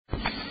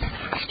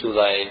too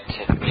late,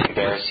 it'd be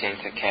embarrassing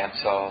to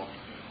cancel.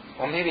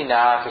 Well, maybe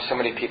not. There's so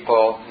many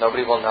people,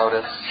 nobody will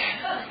notice.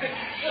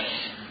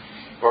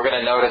 We're going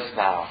to notice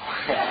now.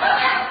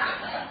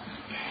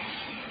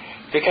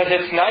 Because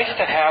it's nice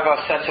to have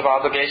a sense of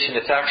obligation.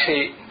 It's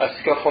actually a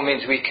skillful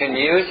means. We can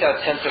use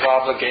that sense of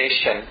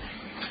obligation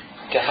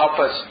to help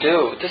us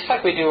do, just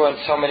like we do in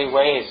so many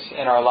ways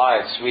in our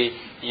lives. We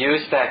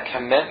use that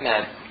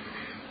commitment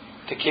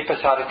to keep us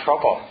out of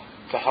trouble,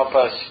 to help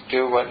us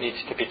do what needs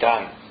to be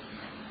done.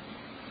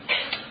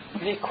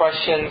 Any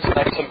questions,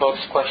 nuts and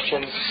bolts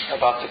questions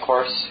about the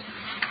Course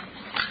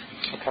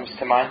that comes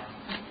to mind?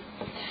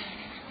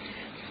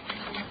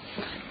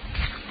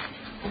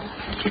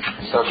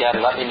 So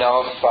again, let me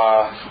know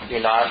if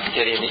you're not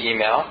getting the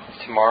email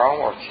tomorrow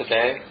or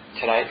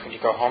tonight when you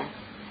go home.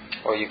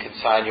 Or you can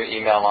sign your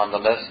email on the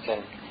list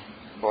and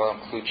we'll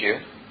include you.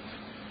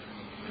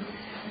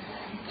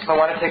 So I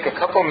want to take a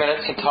couple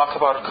minutes and talk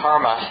about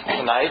karma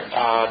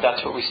tonight.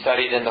 That's what we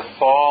studied in the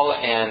fall,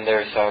 and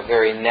there's a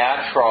very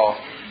natural,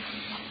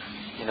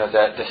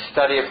 the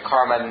study of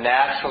karma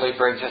naturally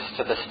brings us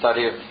to the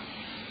study of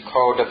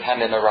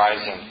codependent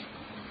arising,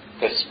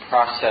 this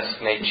process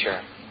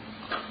nature.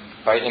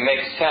 Right? It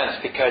makes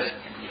sense because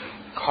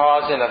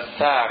cause and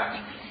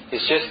effect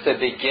is just the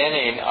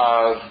beginning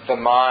of the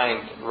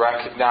mind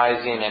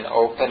recognizing and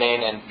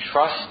opening and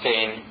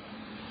trusting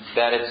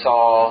that it's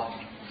all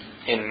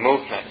in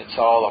movement. It's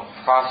all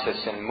a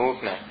process in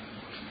movement.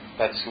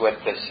 That's what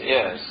this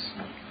is.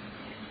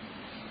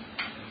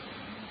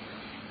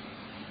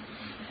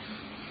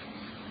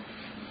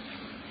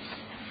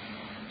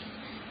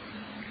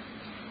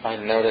 I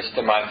noticed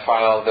in my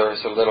file there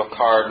was a little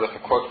card with a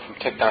quote from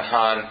Thich Nhat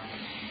Hanh.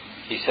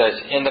 He says,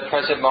 "In the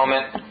present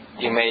moment,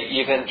 you may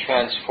even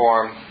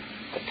transform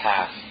the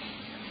past."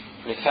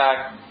 In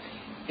fact,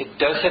 it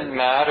doesn't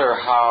matter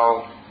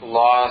how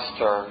lost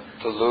or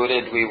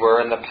deluded we were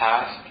in the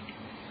past.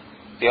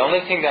 The only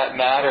thing that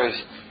matters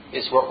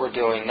is what we're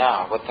doing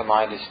now, what the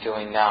mind is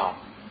doing now.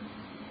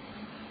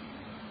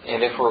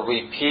 And if we're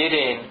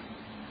repeating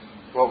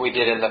what we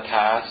did in the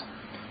past,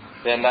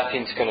 then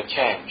nothing's going to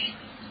change.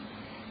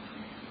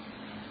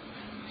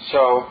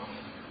 So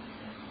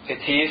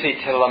it's easy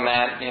to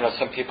lament,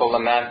 some people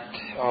lament,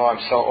 "Oh, I'm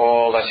so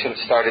old, I should have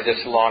started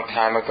this a long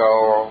time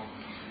ago."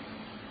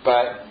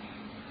 But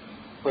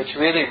what's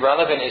really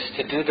relevant is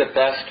to do the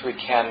best we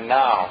can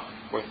now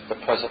with the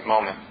present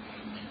moment.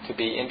 To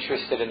be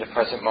interested in the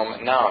present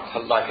moment now. To,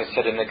 like I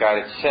said in the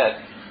guided sit,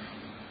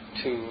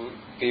 to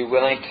be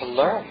willing to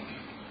learn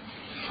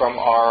from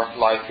our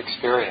life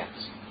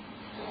experience.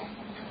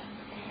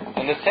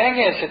 And the thing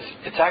is,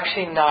 it's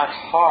actually not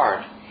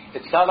hard.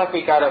 It's not like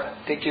we got to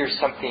figure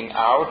something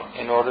out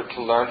in order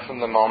to learn from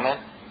the moment.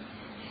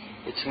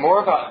 It's more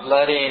about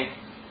letting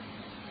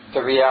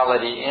the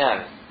reality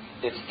in.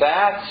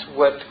 That's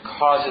what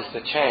causes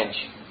the change.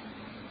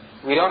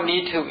 We don't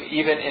need to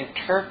even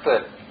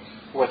interpret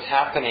what's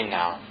happening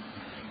now.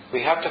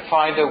 We have to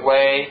find a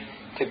way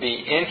to be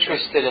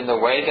interested in the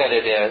way that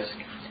it is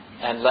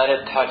and let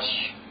it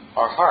touch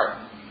our heart.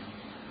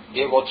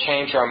 It will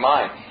change our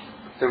mind.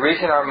 The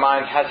reason our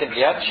mind hasn't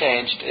yet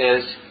changed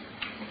is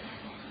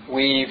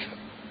we've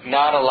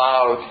not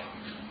allowed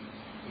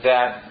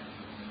that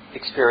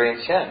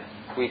experience in.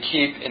 We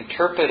keep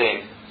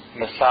interpreting,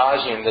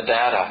 massaging the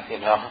data,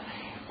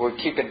 We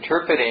keep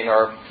interpreting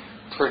or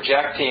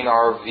projecting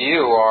our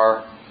view,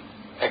 our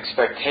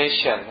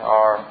expectation,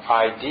 our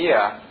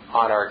idea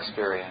on our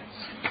experience,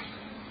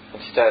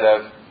 instead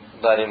of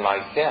letting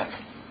life in,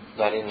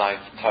 letting life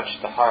touch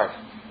the heart.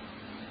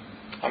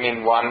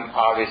 One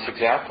obvious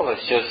example is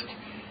just,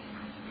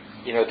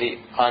 the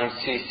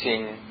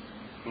unceasing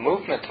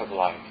movement of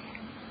life.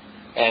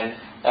 And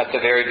at the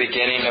very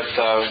beginning of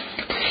the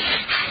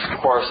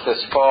course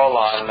this fall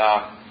on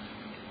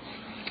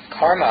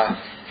karma,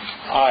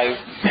 I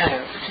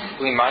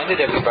reminded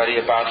everybody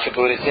about the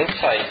Buddha's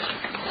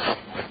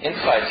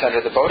insights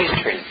under the Bodhi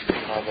tree,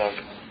 the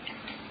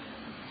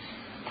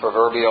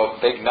proverbial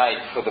big night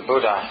for the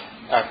Buddha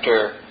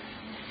after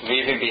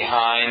leaving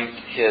behind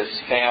his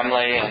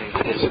family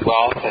and his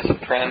wealth as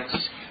a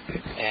prince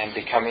and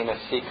becoming a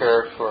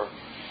seeker for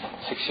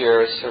 6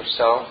 years or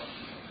so,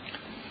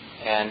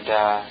 and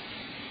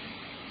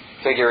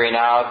figuring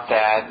out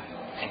that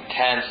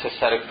intense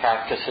ascetic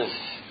practices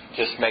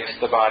just makes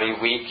the body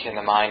weak and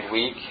the mind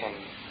weak, and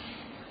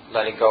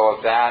letting go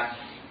of that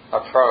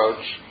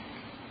approach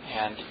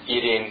and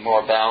eating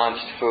more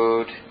balanced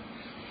food,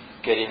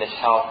 getting his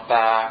health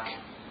back,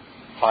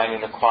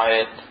 finding a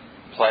quiet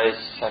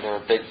place under a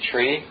big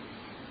tree,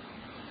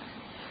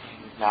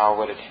 now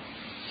what it's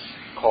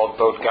called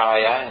Bodh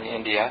Gaya in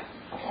India.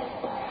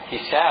 He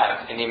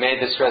sat and he made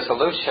this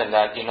resolution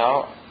that,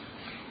 I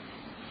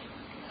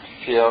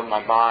feel my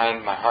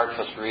mind, my heart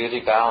feels really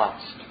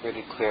balanced,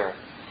 really clear.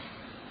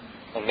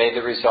 And made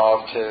the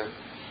resolve to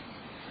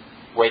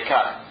wake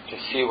up, to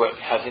see what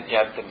hasn't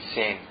yet been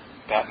seen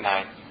that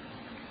night.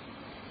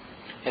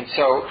 And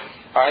so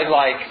I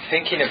like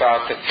thinking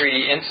about the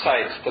 3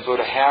 insights the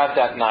Buddha had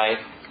that night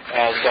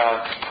as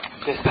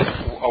just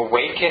an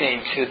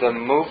awakening to the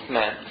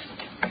movement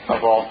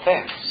of all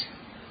things.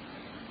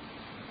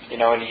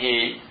 And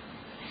he,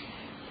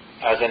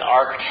 as an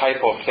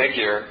archetypal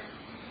figure,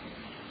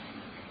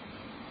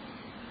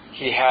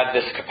 he had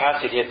this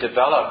capacity, he had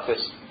developed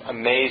this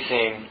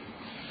amazing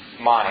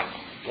mind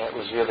that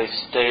was really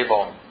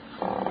stable,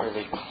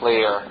 really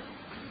clear,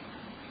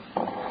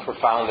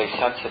 profoundly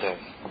sensitive.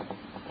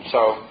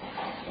 So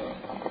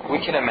we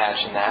can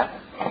imagine that.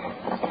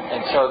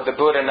 And so the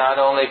Buddha not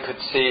only could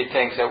see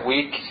things that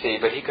we see,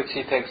 but he could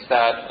see things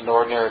that an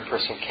ordinary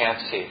person can't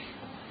see.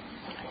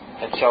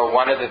 And so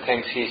one of the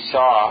things he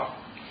saw,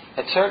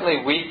 and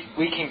certainly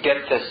we can get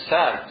this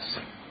sense,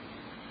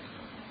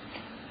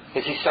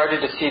 is he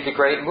started to see the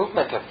great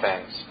movement of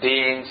things,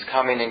 beings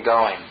coming and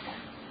going.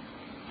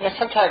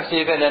 Sometimes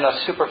even in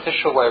a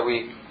superficial way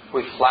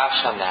we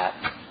flash on that.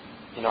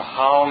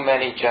 How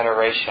many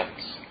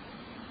generations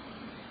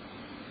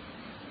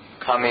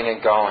coming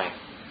and going.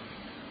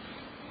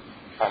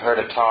 I heard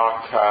a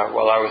talk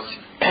while I was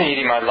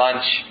eating my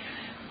lunch,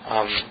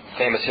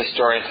 famous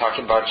historian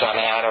talking about John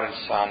Adams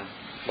on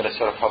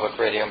Minnesota Public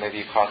Radio. Maybe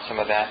you caught some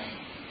of that.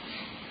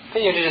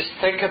 But just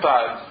think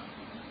about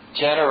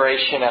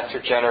generation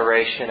after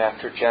generation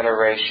after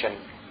generation.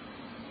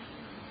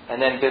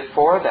 And then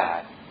before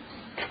that,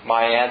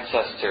 my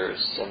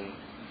ancestors and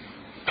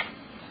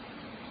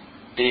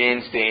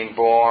beings being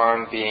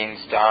born, beings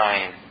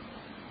dying.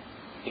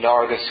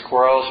 Are the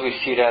squirrels we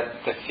see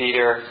at the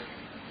feeder,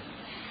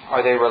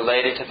 are they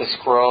related to the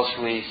squirrels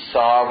we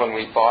saw when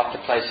we bought the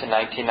place in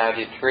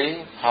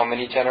 1993? How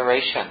many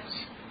generations?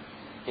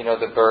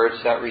 The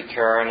birds that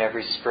return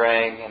every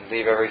spring and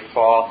leave every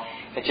fall.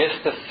 And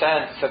just the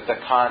sense of the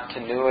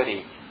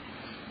continuity.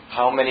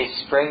 How many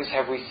springs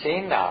have we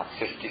seen now?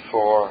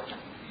 54.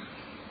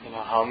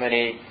 How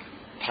many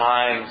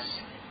times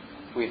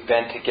we've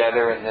been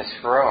together in this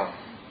room,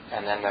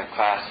 and then the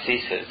class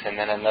ceases, and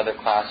then another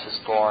class is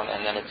born,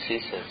 and then it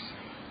ceases.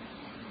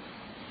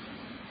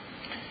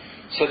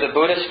 So the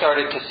Buddha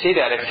started to see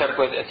that,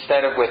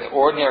 instead of with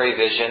ordinary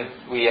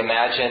vision, we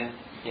imagine,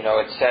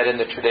 it's said in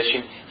the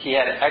tradition, he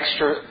had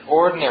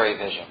extraordinary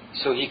vision.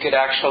 So he could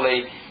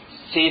actually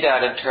see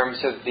that in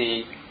terms of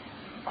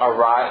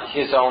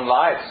his own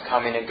lives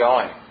coming and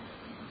going.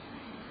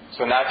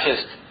 So not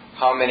just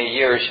how many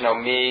years,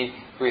 me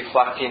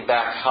reflecting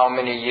back how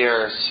many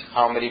years,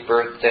 how many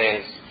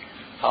birthdays,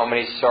 how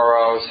many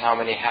sorrows, how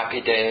many happy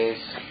days,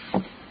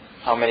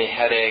 how many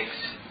headaches,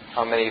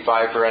 how many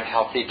vibrant,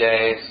 healthy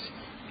days.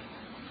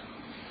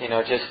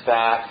 Just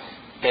that.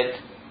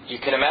 You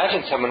can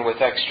imagine someone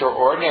with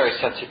extraordinary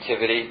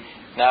sensitivity.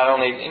 Not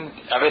only,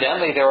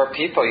 evidently there were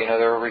people,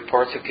 there were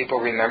reports of people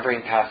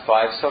remembering past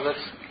lives. So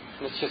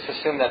let's just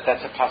assume that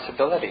that's a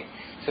possibility.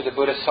 So the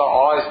Buddha saw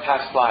all his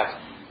past lives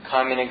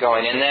coming and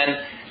going. And then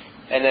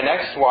in the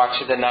next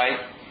watch of the night,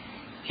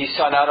 he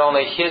saw not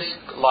only his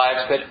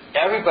lives, but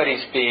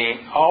everybody's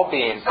all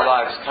beings'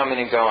 lives coming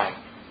and going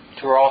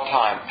through all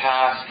time,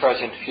 past,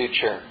 present,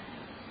 future.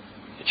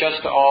 It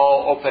just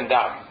all opened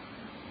up.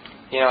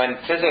 In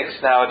physics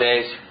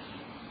nowadays,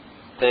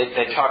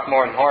 they talk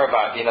more and more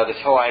about,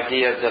 this whole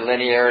idea of the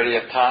linearity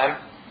of time.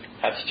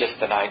 That's just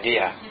an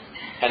idea.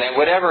 And then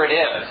whatever it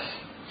is,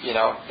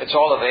 it's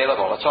all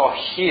available. It's all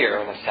here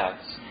in a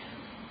sense.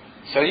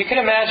 So you can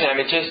imagine,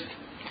 just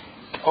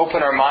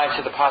open our minds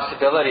to the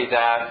possibility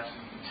that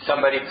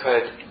somebody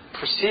could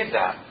perceive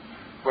that,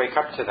 wake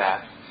up to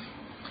that.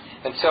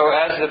 And so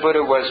as the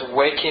Buddha was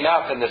waking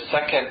up in the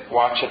second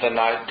watch of the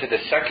night to the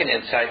second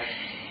insight,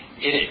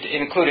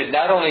 it included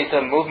not only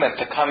the movement,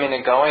 the coming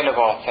and going of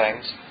all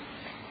things,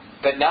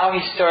 but now he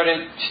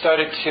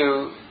started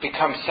to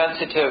become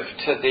sensitive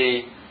to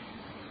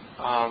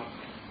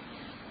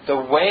the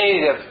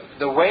way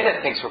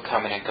that things were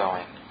coming and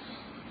going,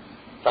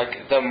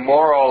 like the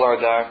moral or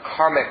the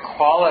karmic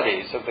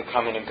qualities of the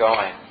coming and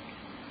going.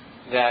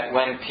 That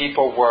when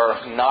people were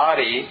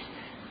naughty,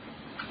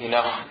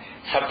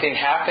 something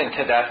happened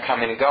to that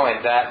coming and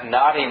going. That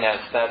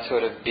naughtiness, that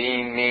sort of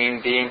being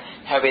mean,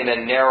 having a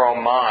narrow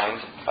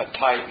mind, a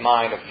tight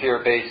mind, a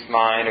fear-based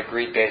mind, a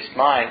greed-based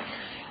mind,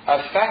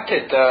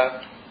 affected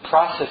the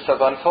process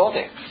of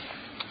unfolding.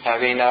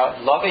 Having a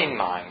loving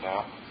mind,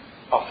 a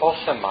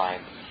wholesome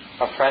mind,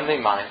 a friendly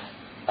mind,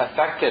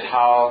 affected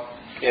how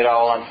it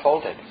all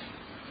unfolded.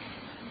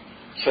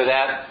 So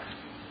that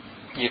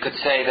you could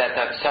say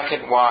that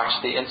second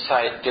watch, the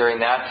insight during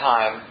that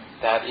time,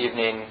 that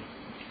evening,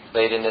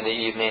 late into the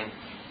evening,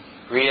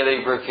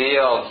 really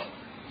revealed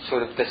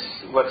sort of this,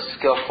 what's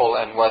skillful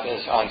and what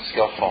is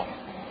unskillful.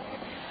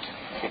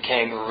 It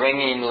became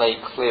ringingly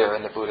clear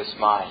in the Buddhist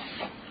mind.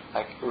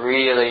 Like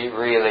really,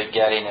 really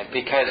getting it.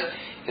 Because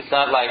it's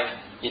not like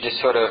you just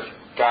sort of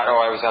got,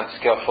 I was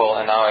unskillful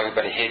and now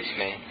everybody hates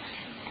me.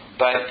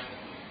 But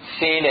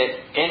seeing it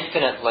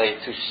infinitely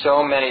through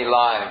so many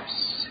lives,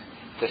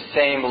 the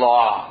same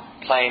law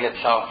playing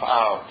itself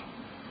out.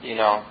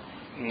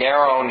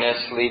 Narrowness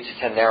leads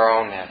to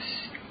narrowness.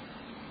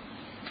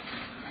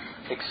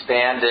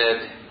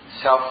 Expanded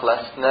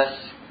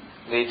selflessness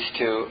leads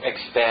to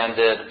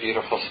expanded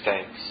beautiful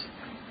states.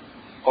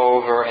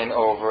 Over and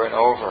over and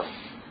over.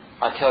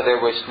 until there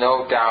was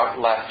no doubt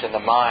left in the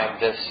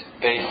mind, this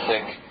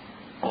basic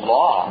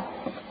law.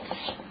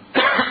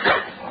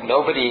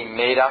 Nobody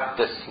made up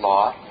this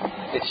law.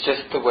 It's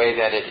just the way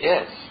that it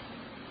is.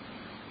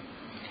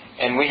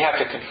 And we have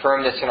to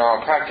confirm this in our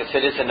own practice.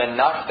 It isn't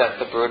enough that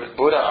the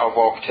Buddha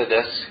awoke to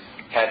this,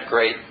 had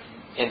great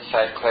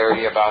insight,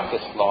 clarity about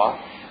this law.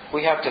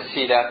 We have to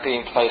see that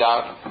being played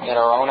out in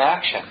our own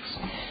actions.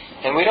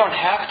 And we don't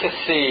have to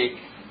see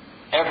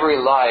every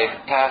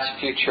life, past,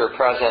 future,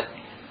 present,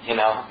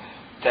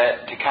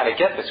 that to kind of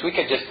get this. We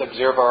can just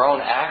observe our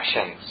own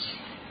actions,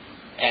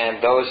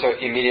 and those are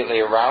immediately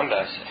around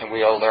us, and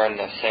we'll learn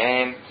the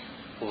same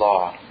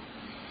law.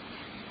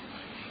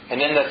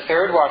 And in the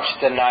third watch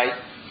of the night,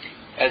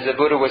 as the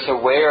Buddha was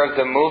aware of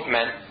the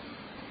movement,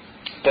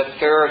 the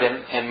third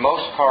and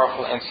most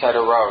powerful insight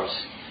arose.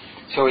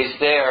 So he's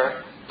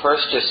there,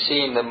 first just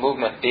seeing the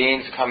movement,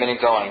 beings coming and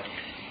going.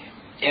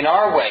 In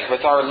our way,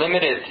 with our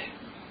limited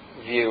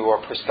view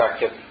or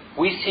perspective,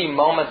 we see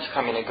moments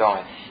coming and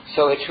going.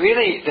 So it's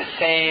really the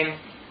same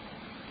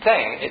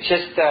thing. It's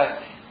just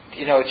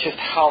it's just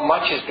how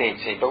much is being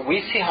seen. But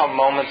we see how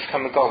moments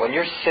come and go. When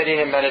you're sitting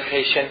in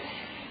meditation,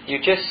 you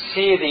just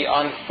see the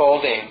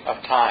unfolding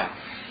of time.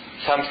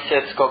 Some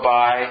sits go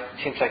by,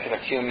 seems like in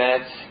a few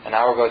minutes, an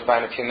hour goes by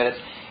in a few minutes,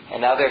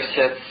 and other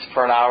sits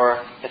for an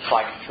hour, it's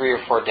like 3 or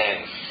 4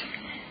 days.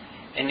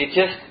 And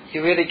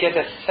you really get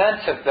a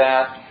sense of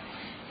that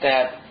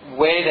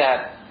way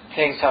that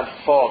things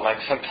unfold. Like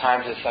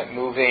sometimes it's like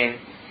moving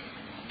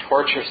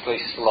tortuously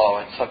slow,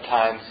 and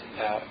sometimes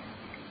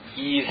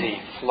easy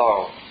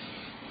flow,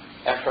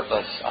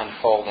 effortless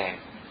unfolding.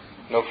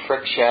 No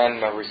friction,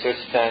 no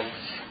resistance.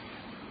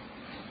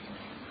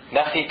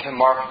 Nothing can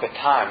mark the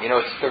time.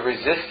 It's the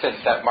resistance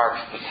that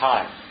marks the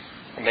time.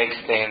 It makes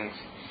things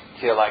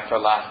feel like they're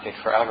lasting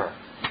forever.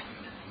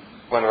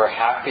 When we're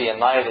happy and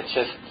light, it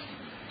just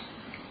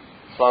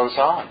flows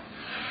on.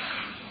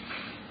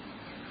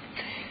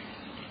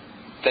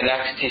 The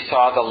next, he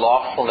saw the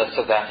lawfulness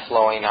of that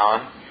flowing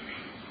on,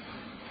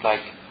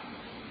 like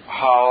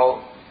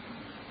how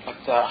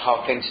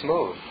things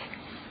move,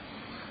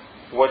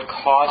 what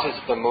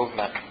causes the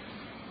movement.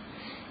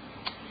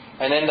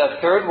 And in the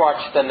third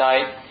watch of the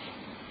night,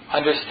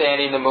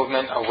 understanding the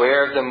movement,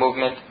 aware of the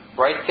movement,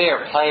 right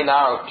there, playing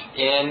out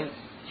in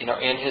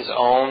his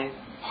own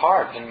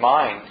heart and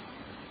mind,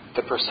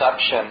 the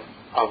perception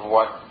of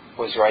what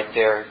was right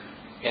there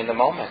in the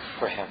moment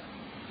for him.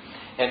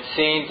 And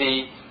seeing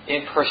the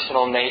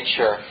impersonal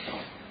nature,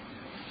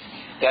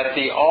 that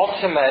the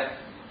ultimate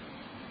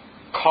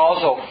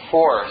causal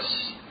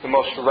force, the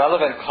most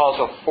relevant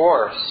causal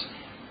force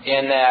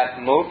in that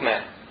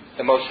movement,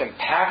 the most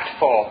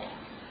impactful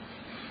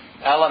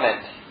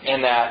element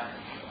in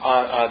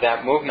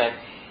that movement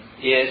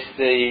is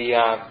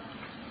the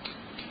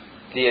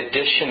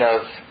addition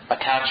of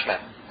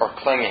attachment or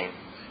clinging,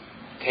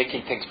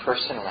 taking things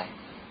personally.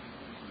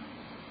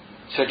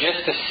 So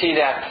just to see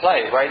that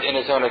play right in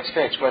his own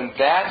experience, when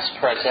that's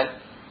present,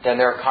 then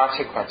there are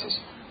consequences.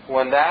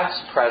 When that's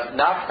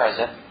not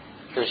present,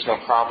 there's no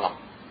problem.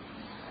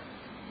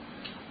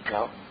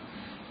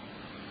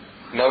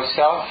 No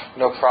self,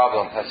 no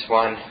problem, as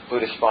one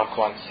Buddhist monk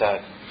once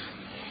said.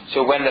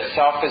 So when the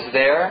self is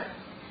there,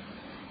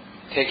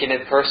 taking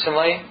it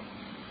personally,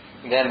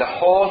 then the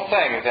whole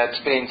thing that's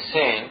being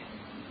seen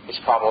is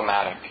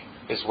problematic,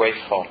 is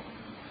weightful.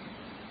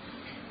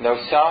 No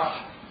self,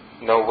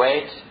 no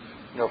weight,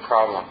 no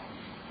problem.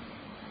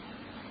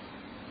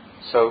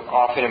 So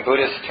often in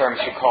Buddhist terms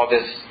we call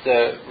this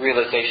the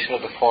realization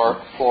of the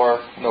four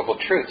noble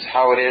truths.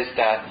 How it is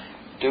that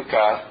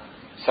dukkha,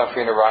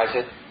 suffering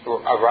arises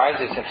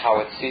and how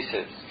it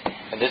ceases.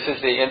 And this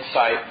is the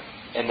insight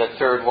in the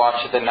third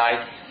watch of the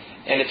night.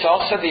 And it's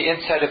also the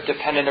insight of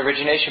dependent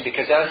origination,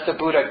 because as the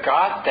Buddha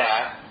got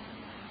that,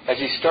 as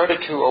he started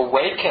to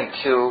awaken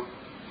to,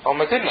 oh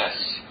my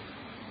goodness,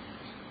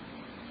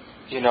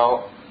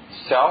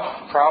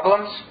 self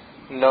problems,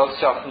 no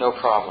self, no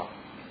problem.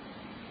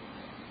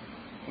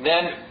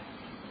 Then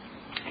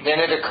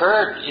it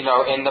occurred,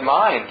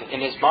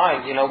 in his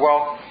mind,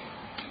 well,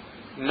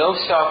 no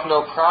self,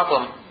 no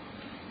problem,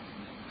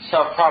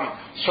 self problem.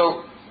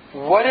 So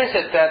what is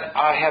it that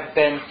I have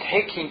been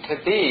taking to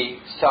be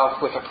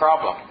self with a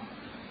problem?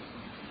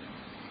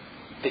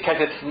 Because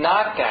it's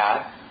not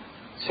that,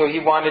 so he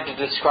wanted to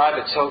describe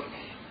it. So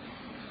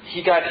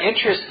he got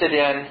interested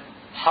in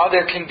how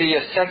there can be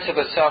a sense of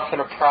a self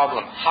and a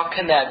problem. How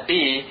can that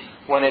be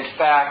when in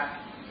fact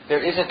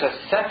there isn't a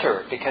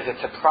center, because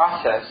it's a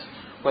process.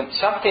 When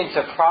something's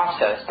a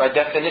process, by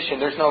definition,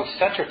 there's no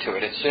center to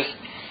it. It's just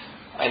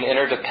an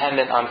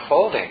interdependent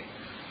unfolding.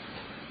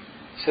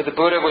 So the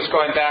Buddha was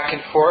going back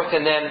and forth,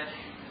 and then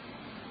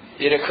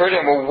it occurred to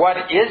him, well, what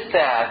is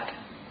that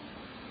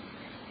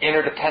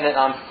interdependent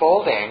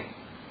unfolding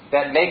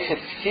that makes it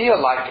feel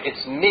like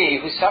it's me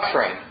who's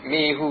suffering,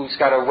 me who's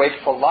got a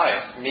wakeful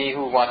life, me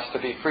who wants to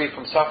be free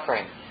from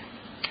suffering?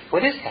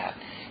 What is that?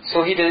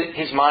 So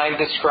his mind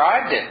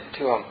described it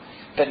to him,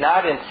 but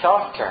not in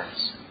self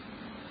terms.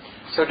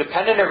 So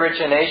dependent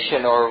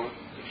origination, or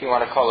if you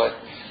want to call it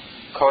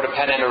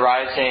codependent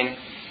arising.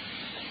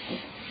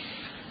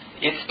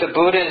 It's the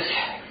Buddha's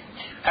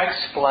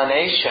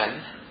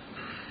explanation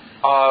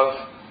of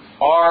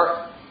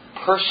our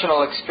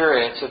personal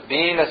experience of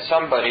being a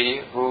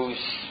somebody who's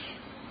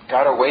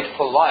got a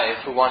wakeful life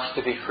who wants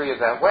to be free of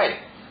that weight,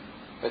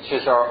 which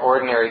is our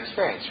ordinary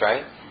experience,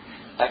 right?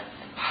 Like,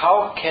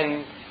 how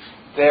can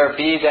there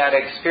be that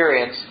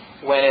experience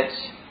when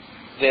it's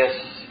this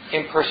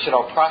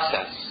impersonal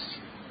process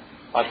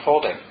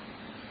unfolding?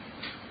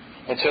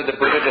 And so the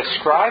Buddha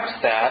describes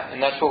that,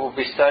 and that's what we'll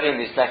be studying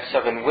these next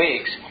 7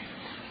 weeks.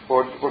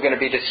 We're going to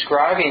be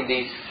describing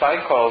these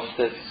cycles,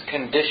 this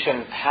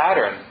conditioned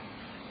pattern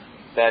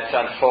that's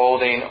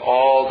unfolding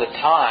all the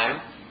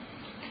time,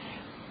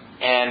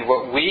 and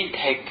what we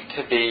take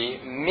to be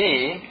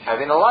me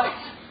having a life.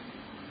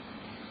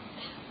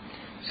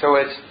 So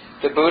it's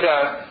the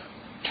Buddha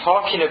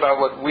talking about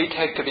what we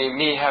take to be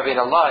me having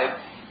a life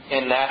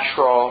in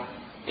natural,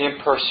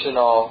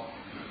 impersonal,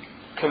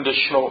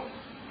 conditional,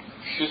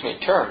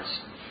 terms.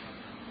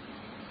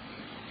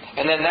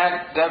 And then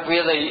that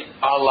really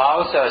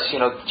allows us,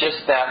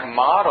 just that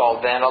model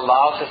then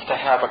allows us to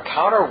have a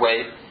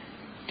counterweight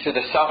to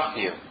the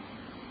self-view.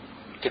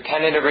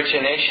 Dependent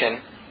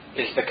origination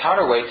is the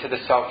counterweight to the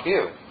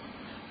self-view.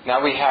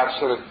 Now we have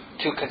sort of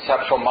two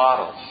conceptual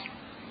models.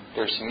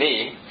 There's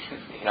me,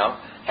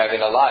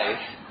 having a life,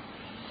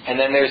 and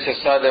then there's this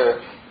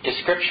other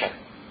description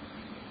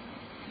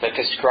that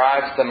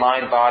describes the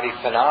mind-body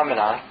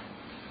phenomena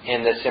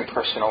in this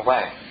impersonal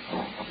way.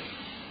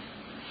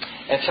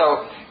 And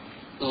so,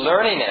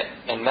 learning it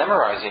and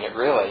memorizing it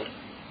really,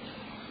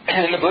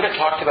 and the Buddha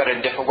talked about it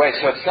in different ways,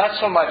 so it's not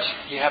so much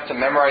you have to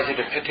memorize it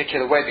a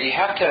particular way, but you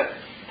have to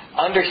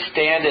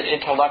understand it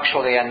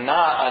intellectually and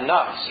not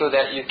enough so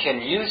that you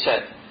can use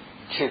it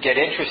to get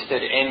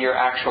interested in your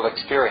actual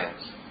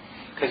experience.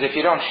 Because if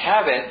you don't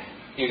have it,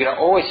 you're going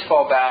to always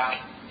fall back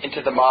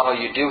into the model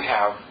you do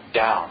have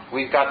down.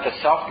 We've got the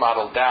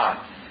self-model down.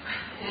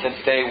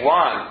 Since day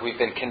one, we've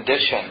been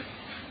conditioned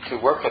to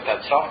work with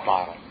that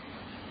self-model.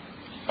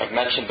 I've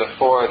mentioned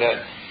before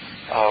that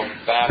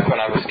back when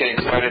I was getting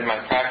started in my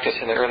practice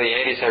in the early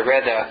 80s, I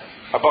read a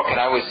book, and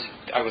I was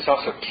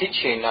also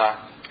teaching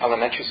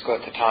elementary school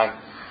at the time,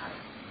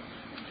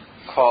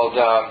 called,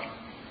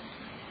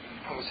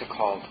 what was it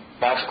called?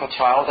 Magical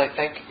Child, I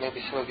think.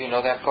 Maybe some of you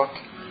know that book.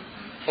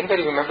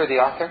 Anybody remember the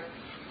author?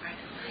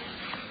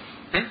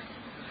 I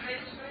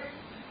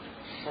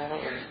don't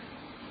remember.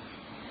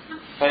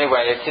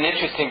 Anyway, it's an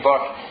interesting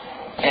book,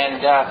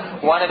 and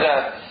one of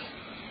the,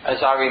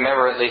 as I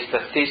remember at least, the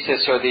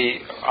thesis or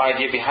the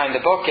idea behind the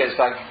book is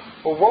like,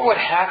 well, what would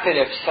happen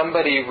if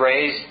somebody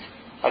raised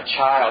a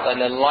child,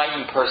 an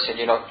enlightened person,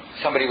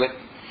 somebody with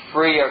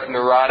free of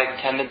neurotic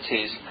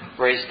tendencies,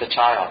 raised the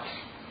child?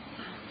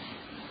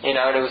 And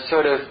it was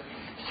sort of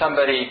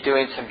somebody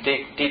doing some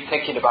deep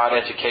thinking about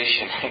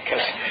education,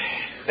 because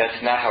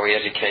that's not how we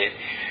educate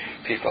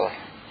people.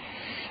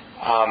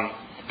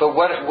 But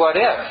what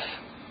if?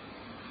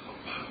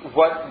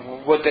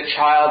 What would the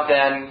child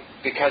then,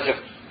 because of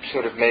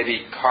sort of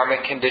maybe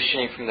karmic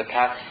conditioning from the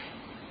past,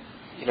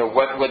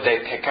 what would they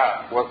pick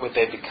up? What would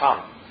they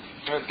become?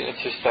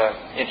 It's just an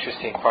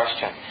interesting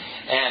question.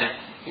 And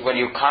when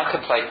you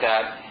contemplate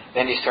that,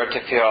 then you start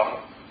to feel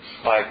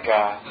like,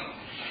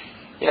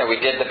 we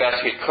did the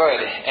best we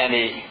could.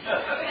 Any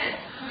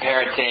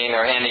parenting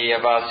or any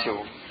of us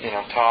who,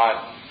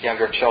 taught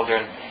younger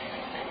children.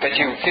 But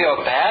you feel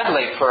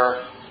badly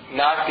for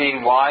not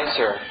being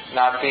wiser,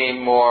 not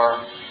being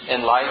more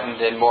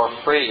enlightened and more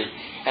free.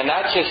 And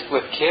not just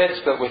with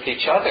kids, but with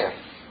each other.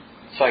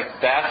 It's like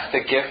that's the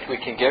gift we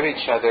can give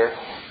each other,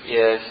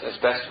 is as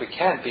best we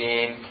can,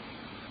 being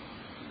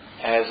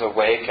as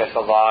awake, as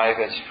alive,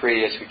 as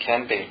free as we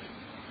can be.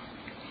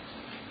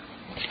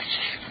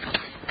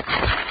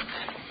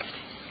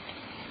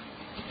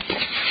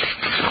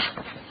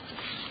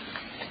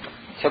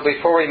 So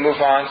before we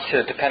move on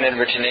to dependent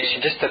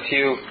origination, just a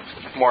few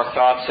more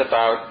thoughts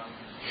about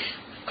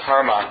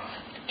karma,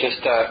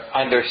 just to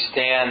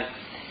understand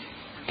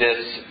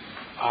this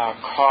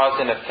cause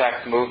and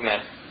effect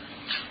movement.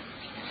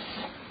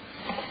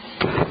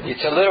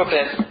 It's a little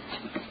bit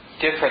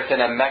different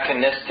than a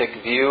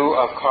mechanistic view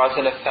of cause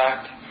and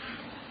effect.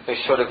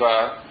 There's sort of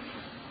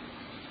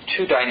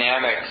two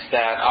dynamics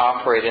that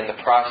operate in the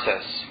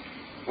process.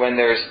 When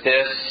there's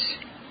this,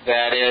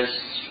 that is.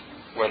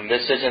 When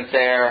this isn't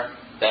there,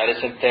 that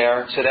isn't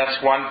there. So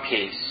that's one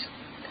piece.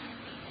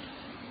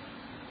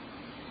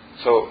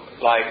 So,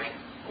 like,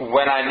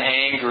 when I'm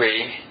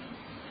angry,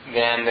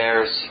 then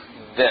there's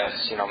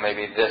this,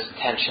 maybe this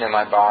tension in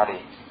my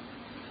body.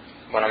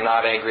 When I'm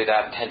not angry,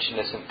 that tension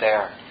isn't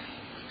there.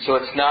 So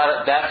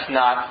that's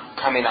not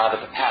coming out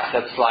of the past.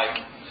 That's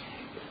like,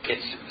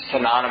 it's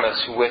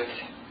synonymous with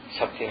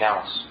something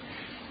else.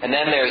 And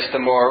then there's the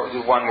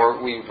one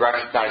where we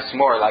recognize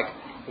more, like,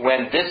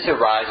 when this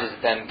arises,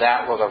 then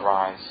that will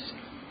arise.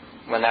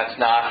 When that's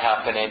not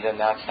happening, then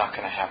that's not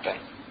going to happen.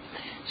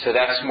 So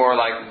that's more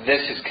like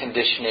this is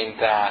conditioning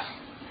that.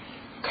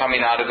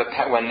 Coming out of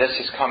when this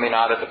is coming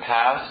out of the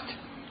past,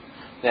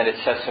 then it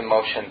sets in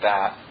motion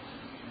that.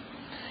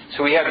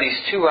 So we have these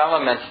two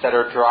elements that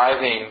are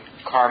driving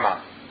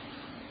karma.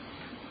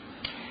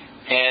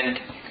 And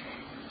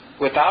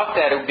without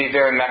that, it would be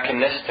very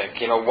mechanistic,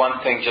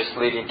 one thing just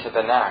leading to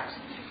the next.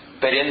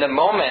 But in the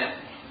moment,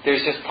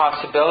 there's this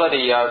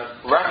possibility of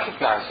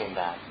recognizing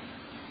that.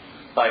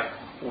 Like,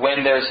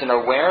 when there's an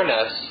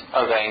awareness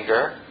of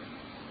anger,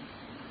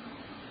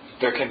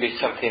 there can be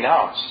something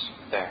else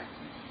there.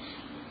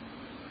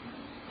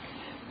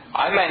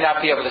 I might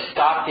not be able to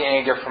stop the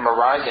anger from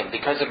arising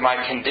because of my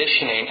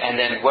conditioning, and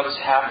then what's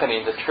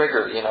happening, the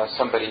trigger,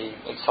 somebody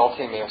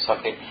insulting me or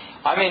something.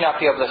 I may not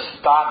be able to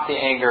stop the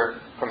anger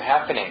from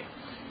happening.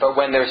 But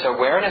when there's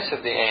awareness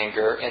of the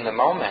anger in the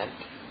moment,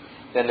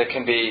 then there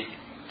can be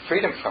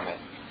freedom from it,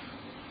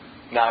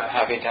 not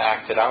having to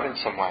act it out in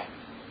some way.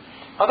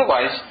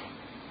 Otherwise,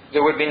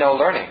 there would be no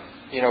learning.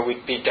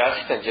 We'd be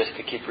destined just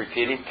to keep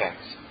repeating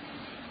things.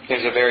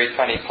 There's a very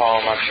funny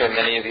poem, I'm sure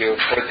many of you have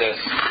heard this.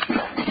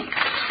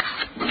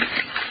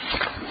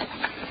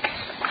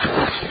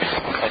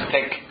 I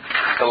think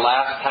the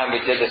last time we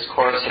did this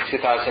course in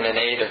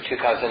 2008 or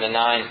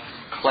 2009,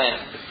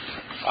 Clint,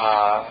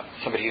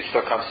 somebody who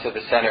still comes to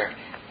the center,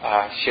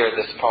 shared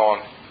this poem.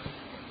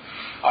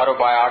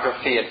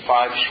 Autobiography in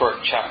 5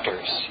 short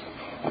chapters.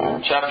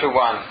 Chapter 1.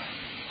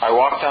 I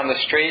walk down the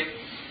street.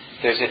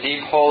 There's a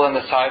deep hole in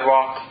the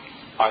sidewalk.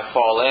 I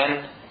fall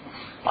in.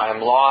 I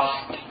am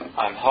lost.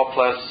 I'm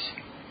helpless.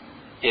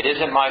 It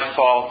isn't my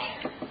fault.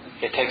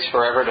 It takes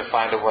forever to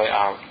find a way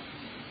out.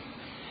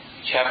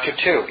 Chapter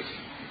 2.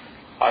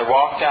 I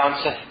walk down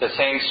the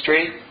same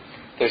street.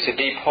 There's a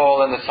deep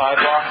hole in the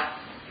sidewalk.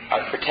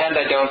 I pretend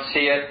I don't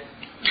see it.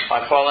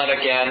 I fall in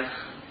again.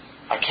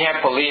 I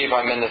can't believe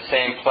I'm in the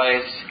same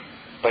place,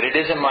 but it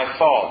isn't my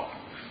fault.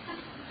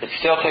 It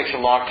still takes a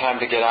long time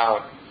to get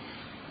out.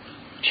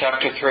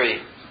 Chapter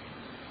 3.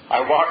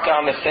 I walk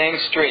down the same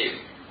street.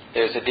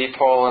 There's a deep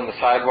hole in the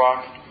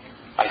sidewalk.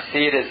 I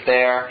see it is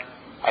there.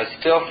 I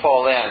still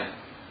fall in.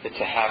 It's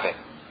a habit.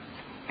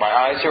 My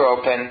eyes are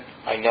open.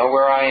 I know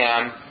where I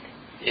am.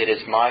 It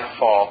is my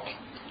fault.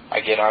 I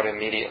get out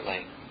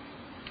immediately.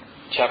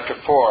 Chapter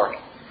 4.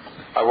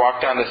 I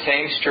walk down the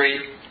same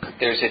street.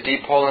 There's a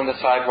deep hole in the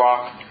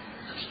sidewalk.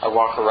 I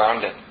walk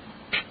around it.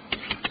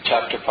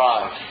 Chapter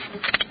 5.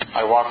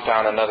 I walk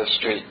down another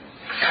street.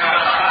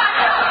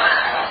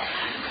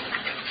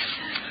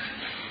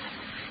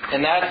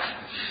 And that,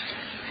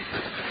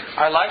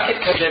 I like it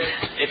because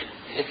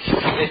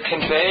it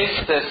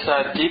conveys this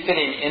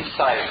deepening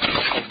insight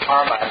in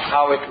karma and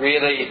how it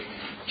really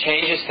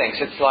changes things.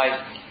 It's like,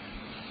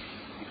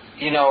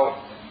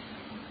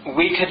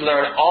 we could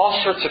learn all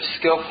sorts of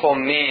skillful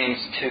means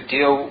to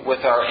deal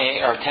with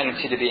our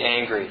tendency to be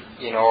angry,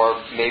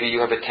 or maybe you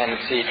have a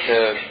tendency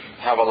to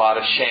have a lot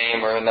of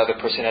shame, or another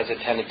person has a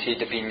tendency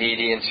to be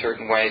needy in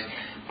certain ways.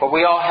 But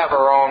we all have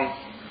our own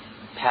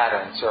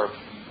patterns, or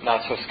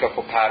not so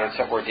skillful patterns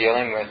that we're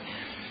dealing with.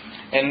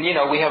 And,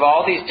 we have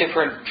all these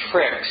different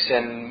tricks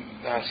and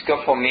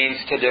skillful means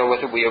to deal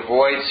with it. We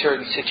avoid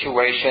certain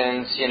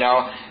situations,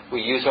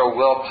 we use our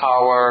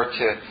willpower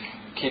to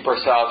keep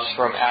ourselves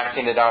from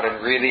acting it out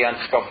in really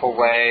unskillful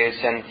ways,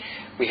 and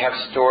we have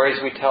stories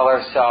we tell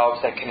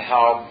ourselves that can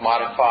help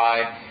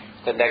modify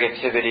the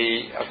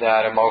negativity of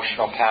that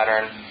emotional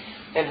pattern,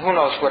 and who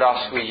knows what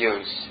else we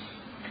use.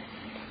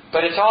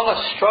 But it's all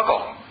a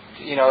struggle.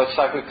 It's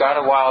like we've got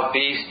a wild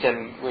beast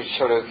and we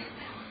sort of,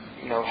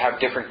 have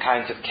different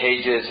kinds of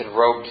cages and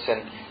ropes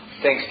and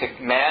things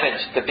to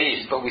manage the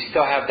beast, but we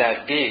still have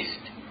that beast.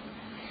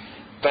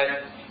 But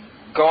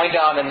going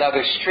down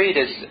another street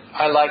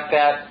I like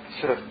that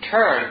sort of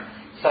turn.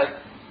 It's like,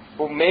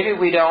 well, maybe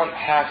we don't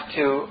have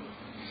to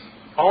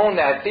own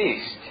that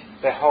beast,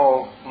 the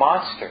whole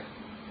monster.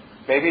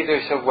 Maybe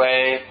there's a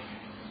way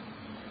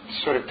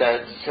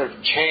to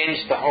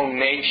change the whole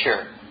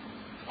nature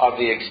of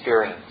the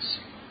experience.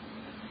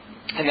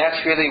 And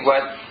that's really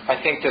what I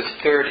think this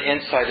third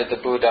insight of the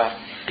Buddha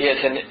is,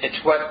 and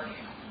it's what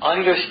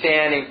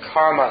understanding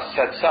karma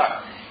sets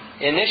up.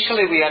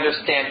 Initially, we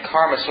understand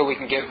karma so we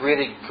can get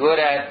really good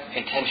at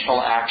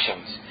intentional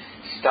actions.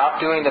 Stop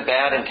doing the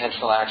bad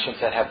intentional actions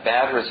that have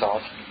bad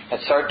results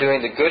and start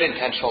doing the good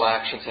intentional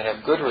actions that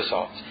have good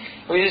results.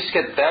 And we just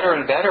get better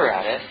and better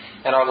at it,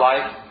 and our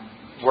life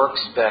works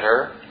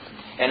better.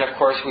 And of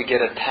course, we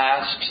get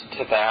attached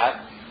to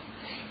that.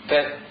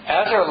 But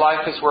as our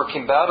life is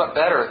working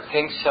better,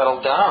 things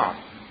settle down.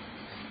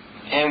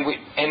 And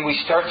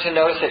we start to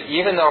notice that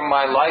even though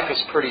my life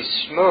is pretty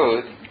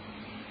smooth,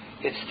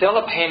 it's still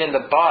a pain in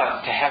the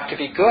butt to have to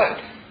be good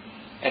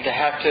and to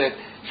have to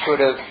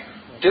sort of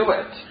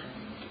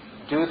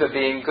do the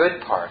being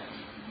good part.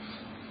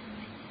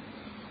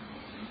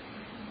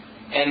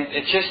 And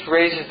it just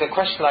raises the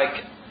question,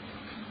 like,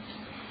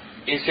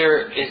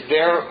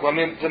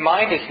 the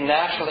mind is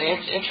naturally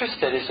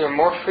interested. Is there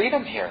more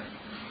freedom here?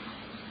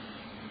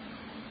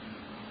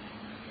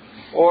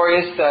 Or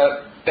is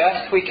the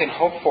best we can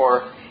hope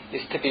for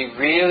is to be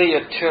really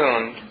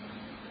attuned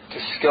to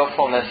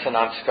skillfulness and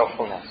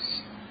unskillfulness?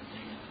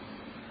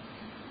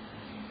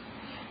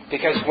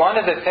 Because one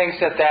of the things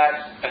that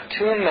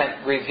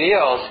attunement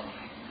reveals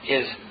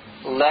is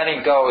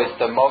letting go is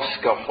the most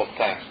skillful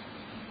thing.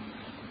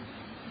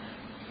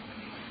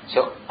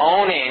 So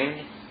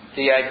owning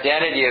the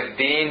identity of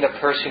being the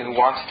person who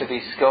wants to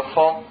be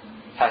skillful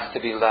has to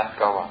be let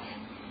go of.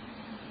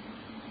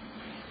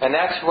 And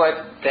that's what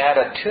that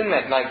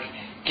attunement, like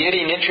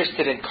getting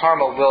interested in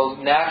karma, will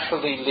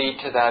naturally lead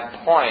to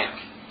that point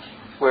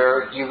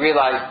where you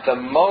realize the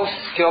most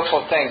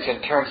skillful things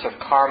in terms of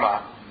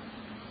karma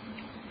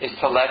is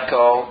to let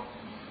go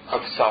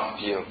of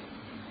self-view.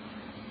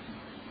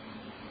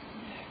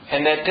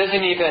 And that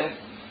doesn't even,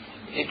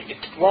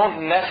 it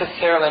won't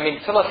necessarily,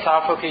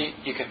 philosophically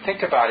you can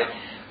think about it,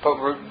 but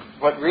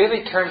what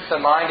really turns the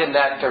mind in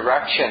that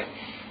direction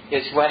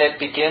is when it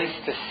begins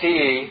to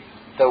see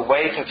the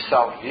weight of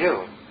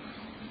self-view.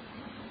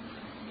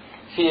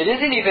 See, it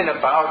isn't even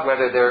about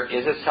whether there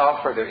is a self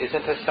or there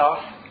isn't a self.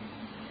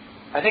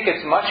 I think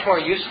it's much more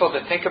useful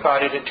to think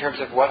about it in terms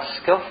of what's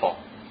skillful.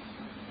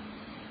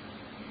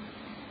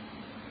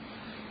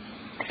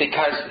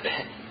 Because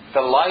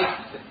the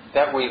life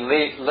that we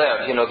live,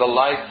 the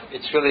life,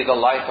 it's really the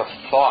life of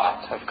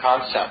thought, of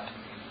concept.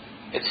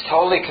 It's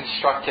totally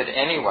constructed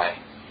anyway.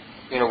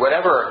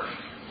 Whatever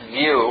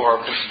view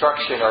or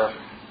construction or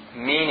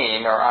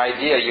meaning or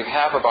idea you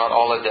have about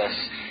all of this,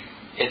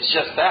 it's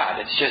just that.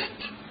 It's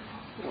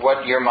just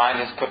what your mind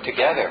has put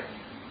together.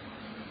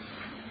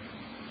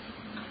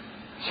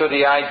 So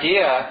the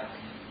idea,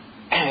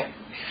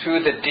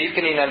 through the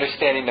deepening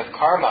understanding of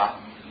karma,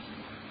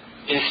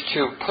 is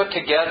to put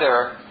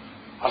together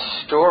a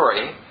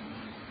story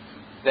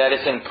that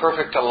is in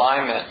perfect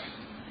alignment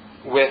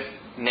with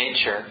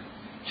nature,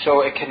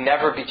 so it can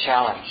never be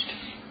challenged.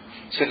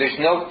 So there's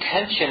no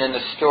tension in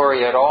the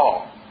story at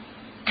all,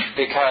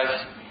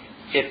 because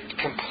it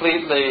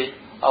completely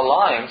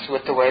aligns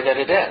with the way that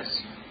it is.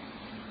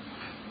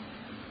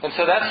 And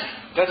so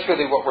that's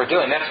really what we're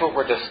doing. That's what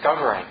we're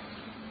discovering.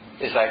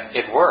 Is like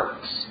it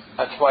works.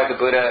 That's why the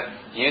Buddha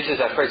uses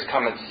that phrase,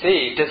 come and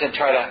see.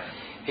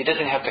 He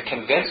doesn't have to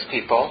convince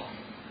people.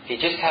 He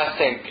just has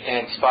to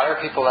inspire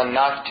people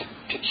enough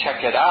to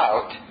check it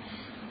out,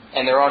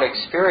 and their own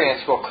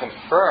experience will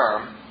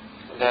confirm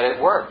that it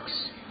works.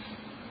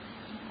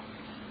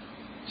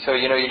 So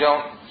you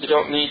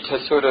don't need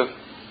to sort of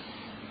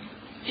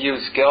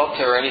use guilt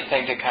or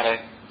anything to kind of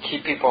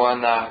keep people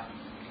in the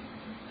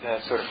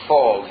sort of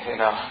fold,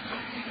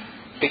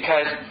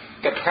 because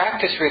the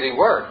practice really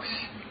works.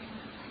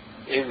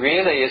 It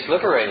really is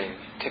liberating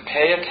to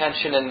pay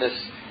attention in this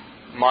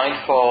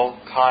mindful,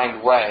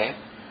 kind way.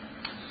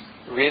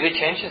 Really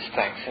changes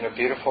things in a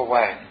beautiful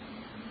way.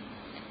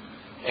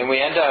 And we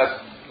end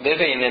up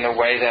living in a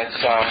way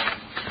that's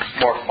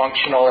more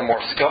functional and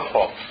more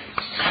skillful.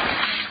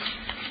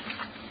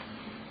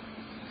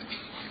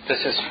 This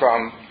is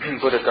from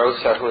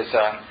Buddhaghosa, who is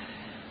a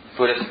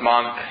Buddhist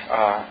monk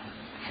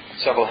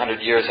several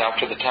hundred years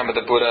after the time of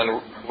the Buddha,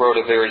 and wrote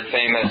a very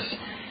famous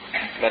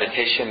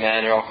meditation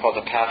manual called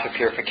The Path of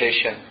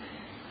Purification.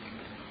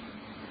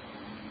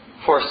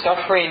 For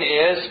suffering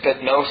is,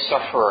 but no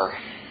sufferer.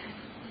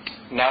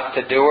 Not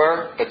the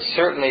doer, but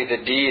certainly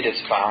the deed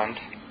is found.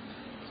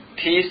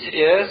 Peace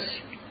is,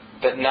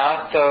 but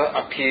not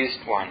the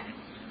appeased one.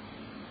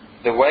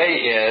 The way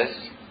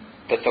is,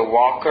 but the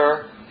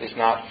walker is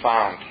not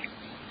found.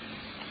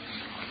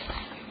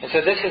 And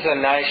so this is a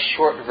nice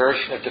short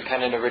version of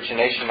dependent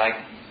origination. Like,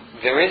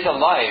 there is a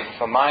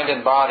life, a mind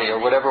and body, or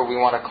whatever we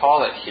want to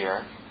call it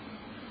here,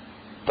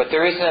 but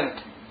there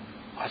isn't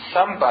a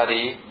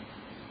somebody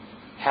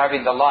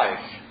having the life.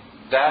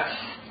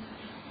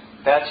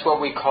 That's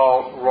what we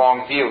call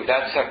wrong view.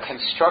 That's a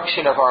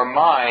construction of our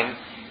mind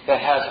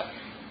that has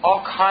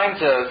all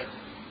kinds of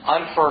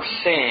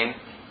unforeseen,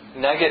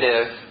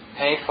 negative,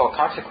 painful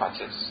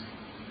consequences.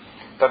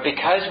 But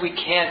because we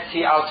can't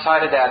see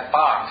outside of that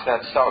box,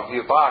 that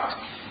self-view box,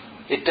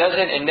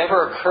 it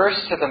never occurs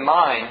to the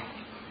mind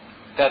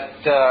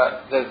that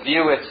the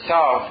view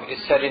itself is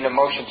setting in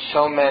motion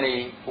so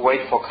many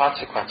wakeful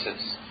consequences.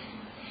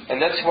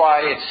 And that's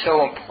why it's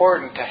so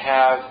important to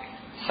have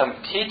some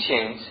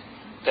teachings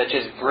that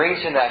just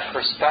brings in that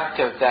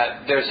perspective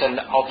that there's an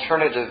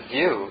alternative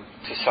view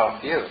to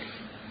self-view.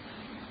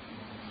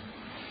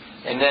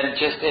 And then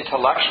just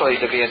intellectually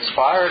to be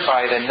inspired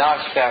by it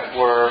enough that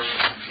we're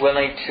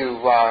willing to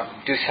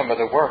do some of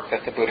the work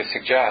that the Buddha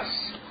suggests.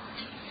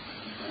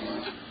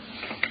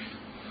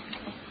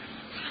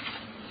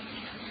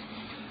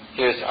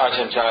 Here's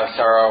Ajahn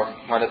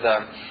Jayasaro, one of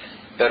the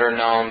better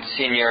known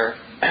senior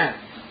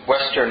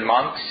Western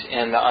monks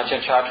in the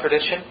Ajahn Chah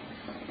tradition.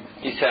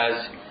 He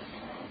says,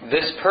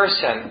 this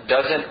person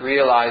doesn't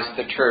realize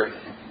the truth.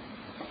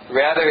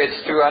 Rather,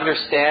 it's through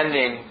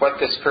understanding what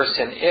this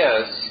person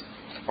is,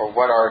 or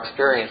what our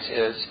experience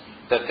is,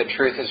 that the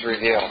truth is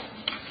revealed.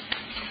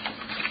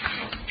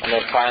 And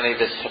then finally,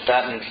 this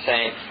Tibetan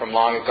saint from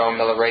long ago,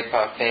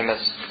 Milarepa,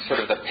 famous sort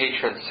of the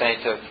patron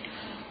saint of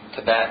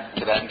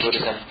Tibetan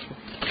Buddhism.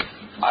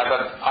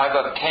 I've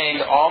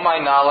obtained all my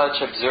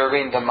knowledge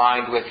observing the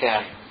mind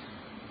within.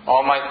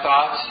 All my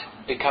thoughts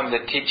become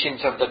the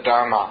teachings of the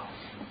Dharma,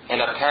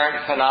 and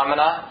apparent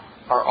phenomena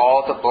are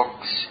all the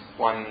books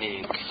one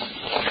needs.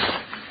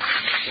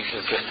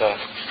 This is just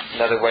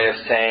another way of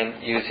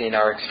saying using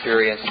our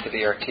experience to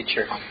be our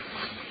teacher.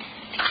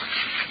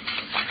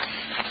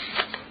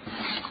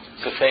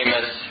 It's a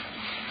famous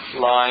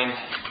line,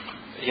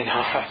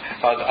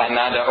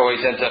 Ananda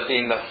always ends up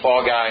being the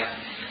fall guy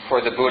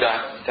for the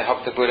Buddha to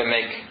help the Buddha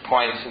make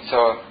points. And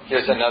so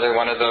here's another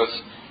one of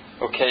those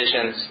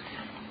occasions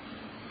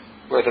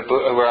where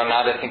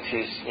Ananda thinks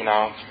he's, you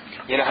know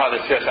how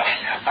this is.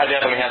 I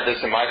definitely have this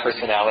in my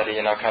personality,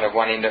 kind of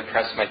wanting to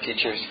impress my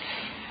teachers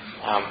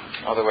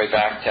all the way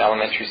back to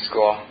elementary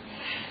school.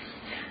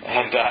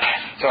 And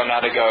so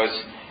Ananda goes,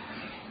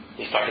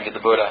 he's talking to the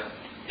Buddha,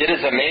 "It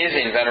is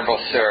amazing, Venerable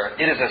Sir.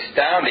 It is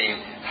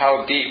astounding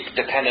how deep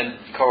dependent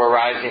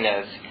co-arising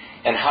is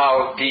and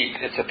how deep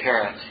its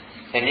appearance.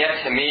 And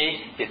yet to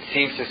me, it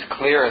seems as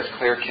clear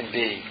can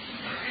be."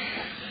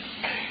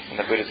 And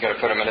the Buddha's going to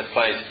put him in his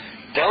place.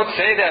 "Don't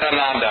say that,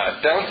 Ananda.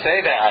 Don't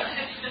say that.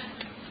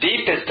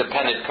 Deep is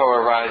dependent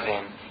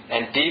co-arising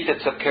and deep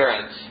its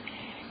appearance.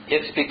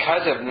 It's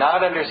because of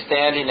not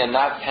understanding and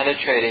not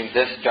penetrating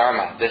this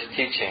Dharma, this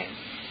teaching,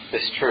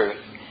 this truth,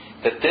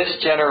 that this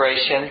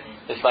generation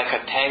is like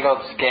a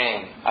tangled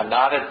skein, a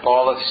knotted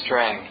ball of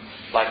string,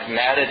 like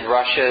matted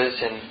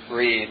rushes and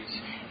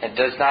reeds, and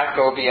does not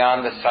go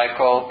beyond the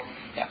cycle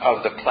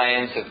of the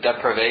plains of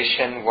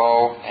deprivation,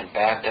 woe, and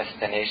bad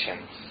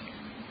destinations.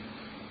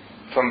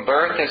 From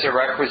birth as a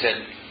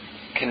requisite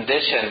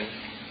condition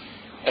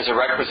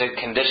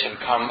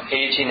come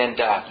aging and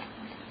death.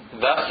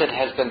 Thus it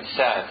has been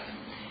said,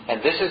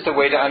 and this is the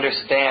way to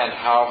understand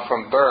how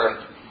from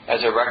birth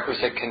as a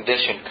requisite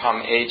condition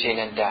come aging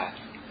and death.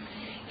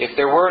 If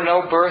there were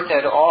no birth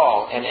at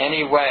all in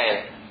any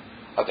way,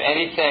 of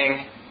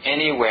anything,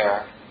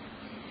 anywhere,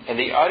 and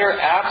the utter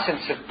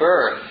absence of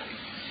birth,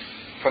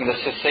 from the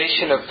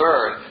cessation of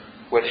birth,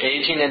 would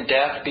aging and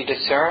death be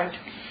discerned?"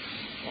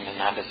 And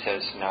Ananda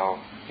says, no,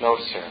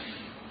 sir.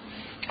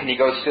 And he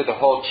goes through the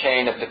whole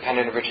chain of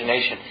dependent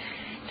origination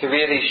to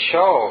really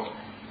show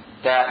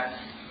that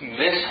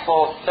this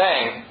whole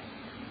thing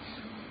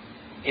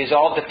is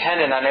all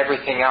dependent on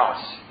everything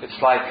else.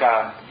 It's like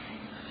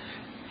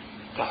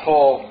the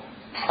whole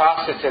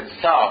process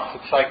itself.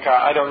 It's like,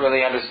 I don't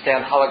really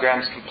understand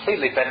holograms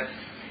completely, but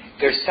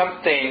there's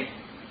something,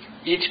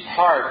 each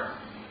part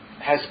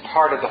has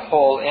part of the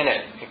whole in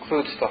it,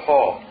 includes the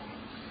whole.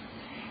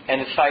 And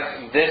it's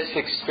like this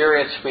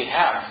experience we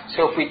have.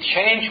 So if we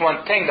change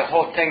one thing, the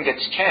whole thing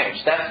gets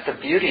changed. That's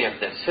the beauty of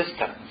this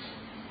system.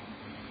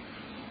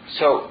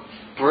 So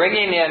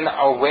bringing in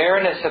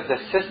awareness of the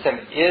system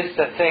is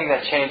the thing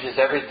that changes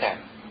everything.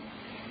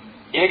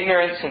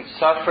 Ignorance and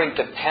suffering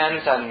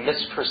depends on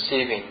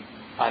misperceiving,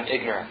 on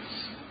ignorance.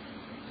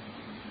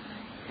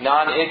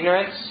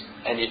 Non-ignorance,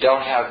 and you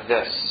don't have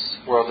this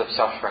world of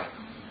suffering.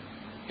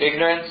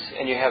 Ignorance,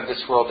 and you have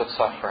this world of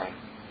suffering.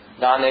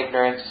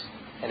 Non-ignorance,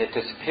 and it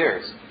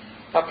disappears.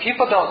 Now,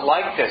 people don't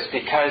like this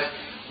because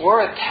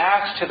we're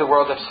attached to the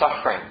world of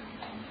suffering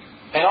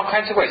in all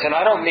kinds of ways. And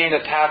I don't mean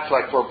attached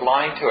like we're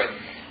blind to it,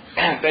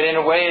 but in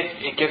a way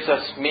it gives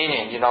us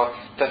meaning.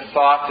 The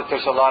thought that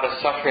there's a lot of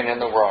suffering in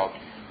the world.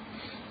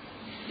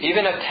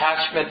 Even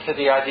attachment to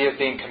the idea of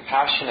being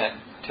compassionate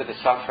to the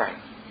suffering.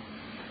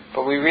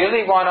 But we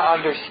really want to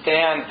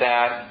understand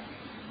that,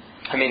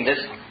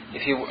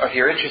 if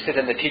you're interested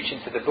in the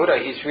teachings of the Buddha,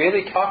 he's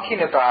really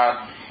talking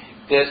about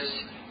this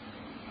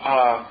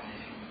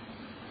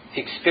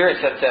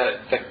experience, that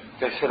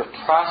the sort of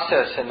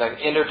process and the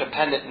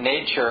interdependent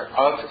nature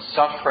of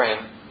suffering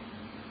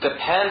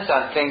depends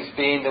on things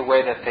being the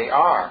way that they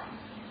are.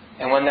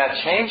 And when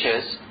that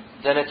changes,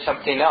 then it's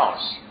something else.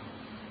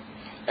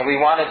 And we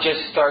want to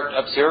just start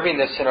observing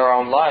this in our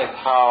own life,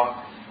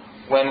 how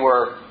when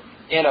we're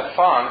in a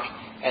funk,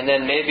 and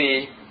then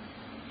maybe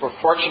we're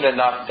fortunate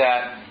enough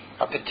that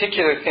a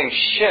particular thing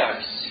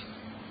shifts,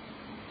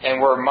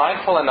 and we're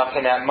mindful enough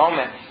in that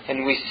moment,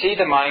 and we see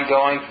the mind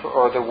going,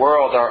 or the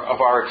world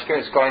of our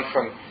experience going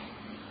from,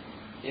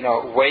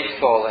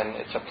 wakeful and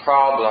it's a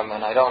problem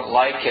and I don't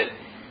like it,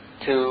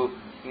 to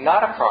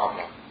not a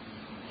problem.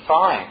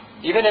 Fine.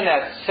 Even in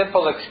that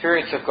simple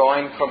experience of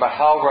going from a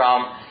hell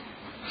realm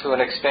to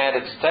an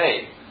expanded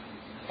state.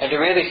 And to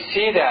really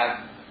see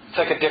that, it's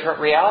like a different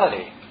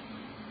reality.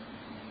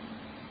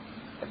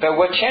 But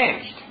what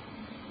changed?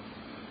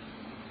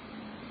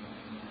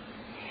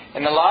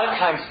 And a lot of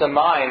times the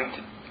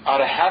mind,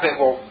 out of habit,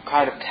 will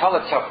kind of tell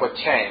itself what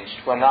changed.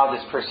 Well, now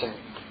this person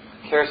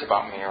cares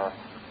about me, or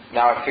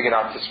now I've figured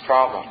out this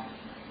problem.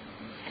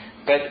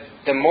 But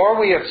the more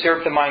we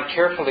observe the mind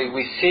carefully,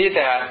 we see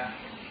that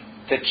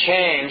the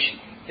change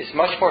is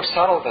much more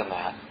subtle than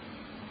that.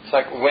 It's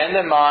like when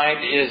the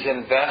mind is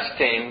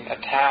investing,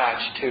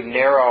 attached to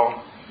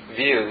narrow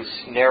views,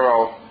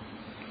 narrow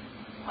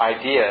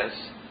ideas,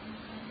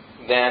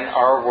 then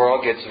our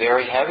world gets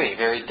very heavy,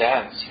 very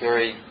dense,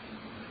 very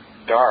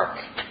dark.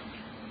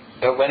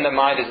 But when the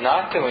mind is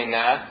not doing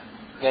that,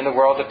 then the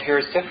world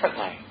appears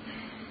differently.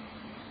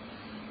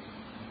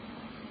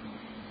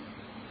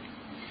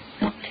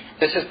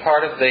 This is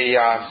part of the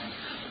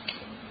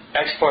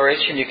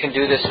exploration you can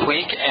do this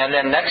week, and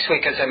then next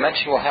week, as I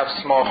mentioned, we'll have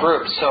small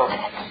groups. So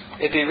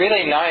it'd be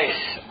really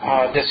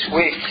nice this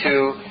week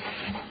to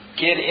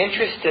get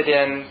interested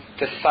in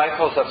the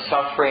cycles of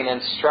suffering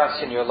and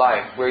stress in your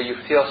life, where you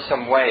feel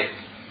some weight,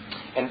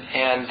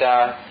 and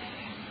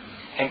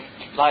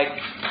like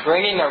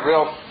bringing a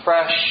real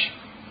fresh,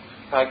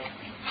 like,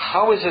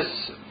 how is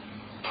this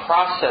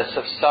process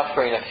of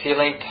suffering, of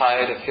feeling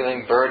tired, of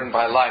feeling burdened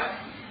by life?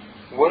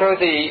 What are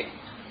the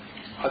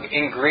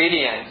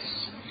ingredients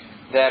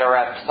that are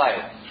at play?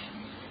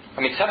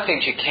 I mean, some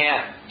things you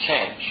can't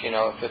change.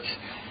 If it's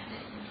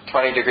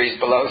 20 degrees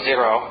below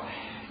zero,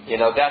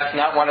 that's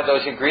not one of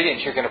those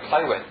ingredients you're going to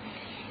play with.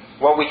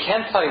 What we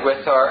can play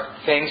with are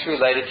things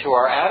related to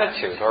our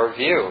attitude, our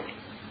view,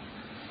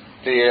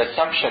 the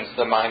assumptions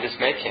the mind is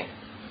making,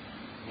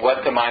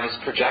 what the mind is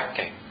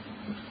projecting.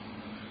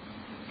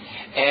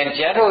 And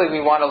generally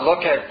we want to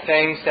look at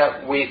things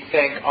that we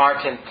think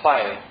aren't in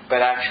play,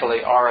 but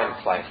actually are in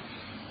play.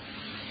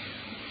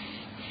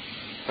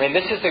 I mean,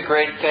 this is the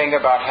great thing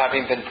about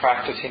having been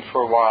practicing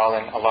for a while,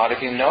 and a lot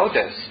of you know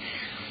this,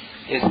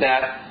 is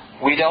that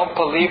we don't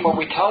believe what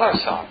we tell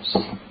ourselves.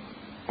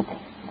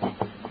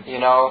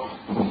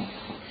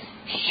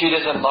 She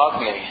doesn't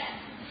love me.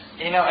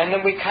 And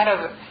then we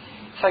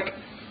it's like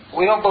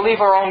we don't believe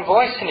our own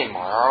voice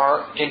anymore,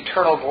 our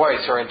internal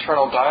voice, our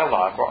internal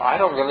dialogue. Well, I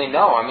don't really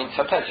know. I mean,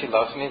 sometimes she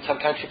loves me and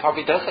sometimes she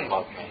probably doesn't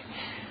love me.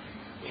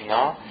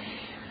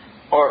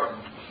 Or,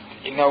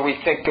 we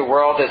think the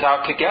world is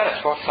out to get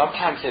us. Well,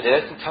 sometimes it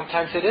is and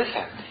sometimes it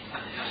isn't.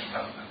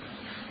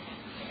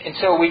 And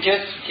so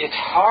it's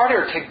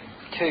harder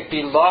to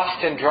be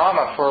lost in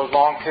drama for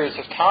long periods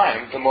of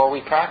time the more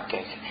we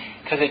practice.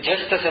 Because it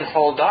just doesn't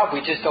hold up.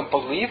 We just don't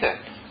believe it.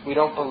 We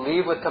don't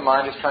believe what the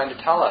mind is trying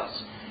to tell us.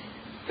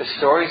 The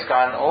story's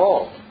gotten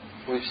old.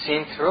 We've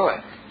seen through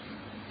it.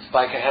 It's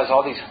like it has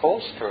all these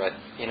holes through it,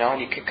 and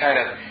you can kind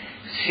of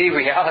see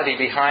reality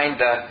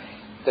behind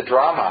the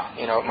drama.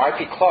 It might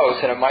be close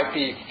and it might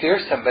be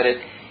fearsome, but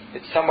it's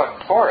somewhat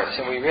porous,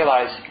 and we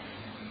realize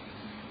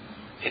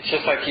it's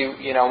just like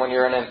when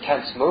you're in an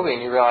intense movie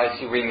and you realize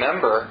you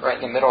remember right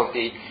in the middle of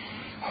the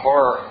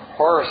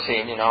horror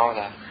scene, the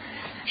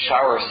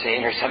shower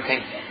scene or something.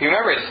 You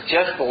remember it's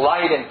just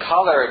light and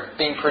color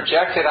being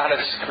projected on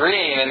a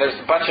screen, and there's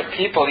a bunch of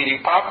people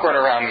eating popcorn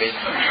around me.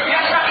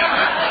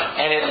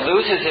 And it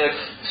loses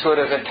its sort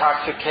of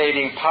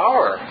intoxicating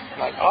power.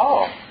 Like,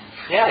 oh,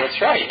 yeah, that's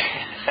right.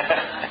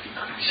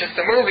 It's just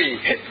a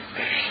movie.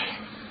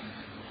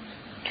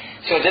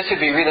 So this would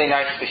be really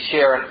nice to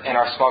share in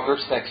our small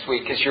groups next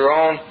week, is your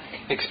own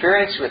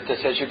experience with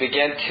this as you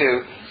begin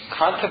to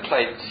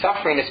contemplate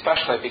suffering,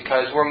 especially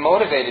because we're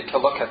motivated to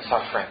look at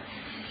suffering.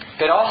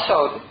 But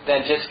also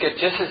then just get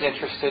just as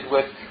interested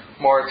with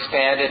more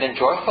expanded and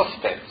joyful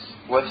states.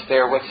 What's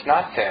there, what's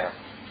not there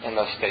in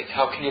those states?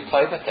 How can you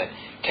play with it?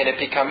 Can it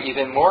become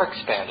even more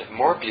expanded,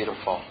 more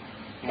beautiful,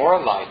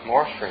 more light,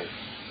 more free?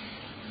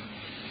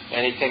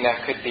 Anything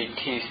that could be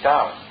teased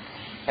out.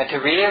 And to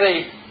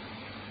really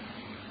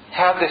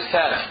have this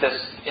sense,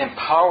 this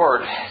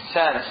empowered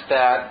sense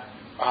that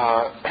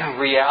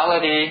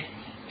reality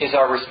is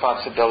our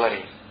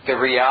responsibility. The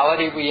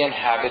reality we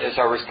inhabit is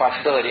our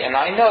responsibility. And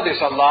I know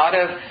there's a lot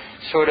of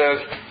sort of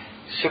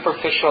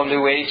superficial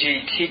New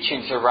Agey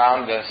teachings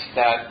around this,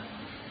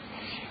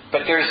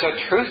 but there's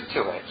a truth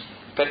to it.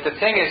 But the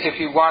thing is, if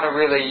you want to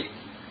really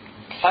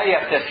play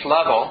at this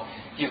level,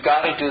 you've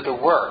got to do the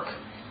work,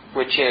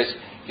 which is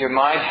your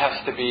mind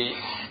has to be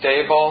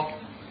stable,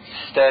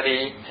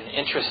 steady, and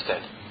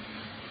interested.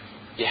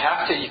 You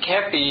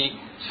can't be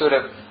sort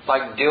of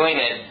like doing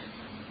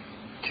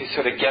it to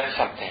sort of get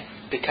something,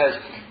 because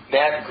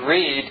that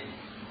greed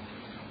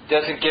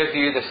doesn't give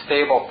you the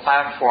stable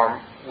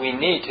platform we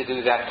need to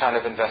do that kind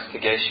of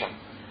investigation.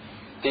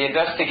 The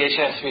investigation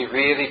has to be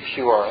really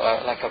pure,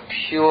 like a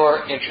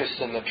pure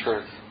interest in the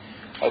truth,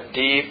 a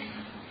deep,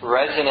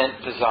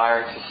 resonant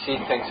desire to see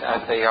things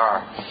as they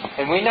are.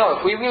 And we know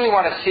if we really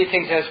want to see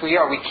things as we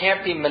are, we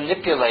can't be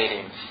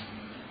manipulating,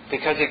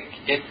 because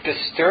it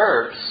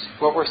disturbs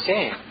what we're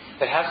seeing.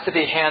 It has to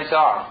be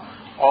hands-off.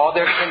 All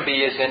there can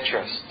be is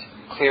interest,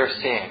 clear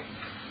seeing.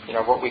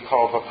 What we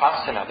call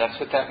vipassana. That's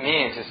what that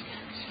means, is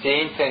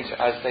seeing things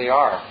as they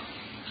are.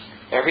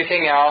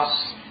 Everything else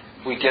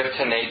we give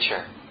to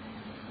nature.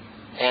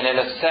 And in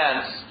a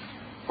sense,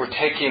 we're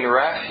taking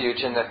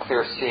refuge in the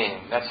clear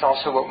seeing. That's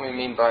also what we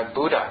mean by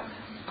Buddha.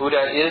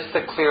 Buddha is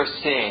the clear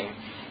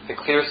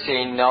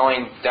seeing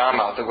knowing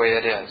Dhamma the way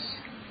it is.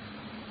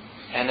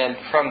 And then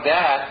from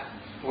that,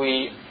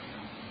 we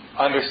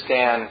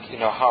understand,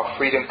 how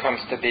freedom comes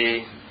to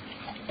be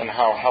and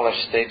how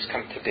hellish states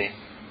come to be.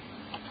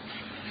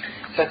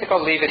 So I think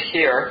I'll leave it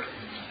here.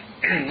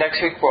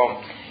 Next week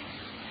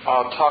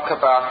I'll talk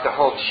about the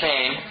whole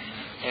chain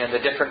and the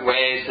different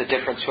ways, the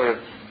different sort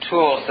of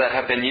tools that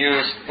have been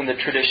used in the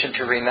tradition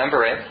to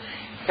remember it.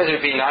 Because it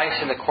would be nice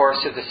in the course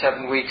of the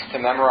 7 weeks to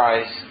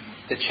memorize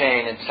the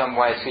chain in some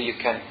way so you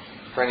can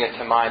bring it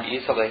to mind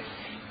easily.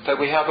 But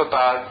we have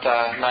about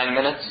 9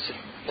 minutes.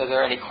 Are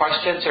there any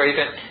questions or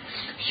even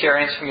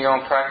sharings from your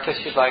own practice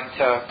you'd like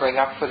to bring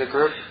up for the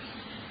group?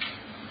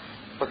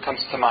 What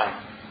comes to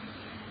mind?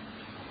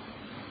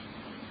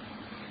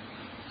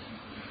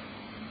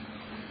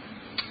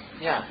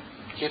 Yeah,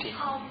 Judy.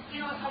 I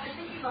was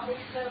thinking about what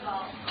you said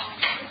about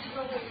just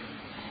really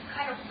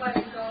kind of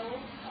letting go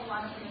a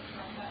lot of things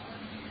like that.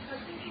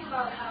 I was thinking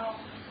about how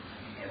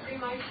it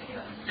reminds me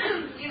of,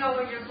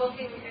 when you're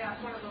looking at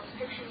one of those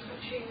pictures of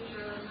changes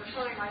or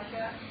something like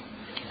that,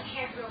 you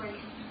can't really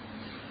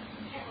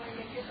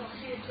make yourself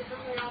see it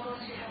differently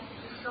almost. You have to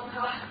just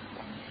somehow.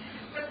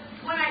 But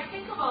when I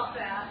think about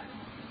that,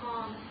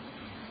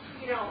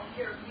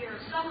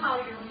 you're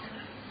somehow your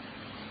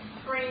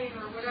brain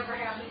or whatever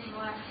happens in the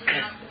last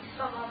enough that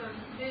some other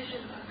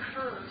vision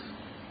occurs.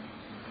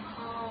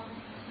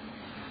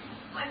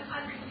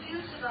 I'm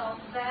confused about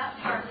that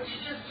part, which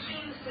just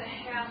seems to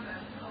happen,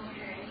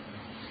 okay?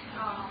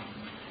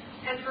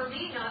 And for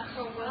me, not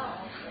so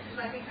well,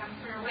 because I think I'm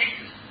fairly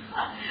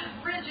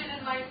rigid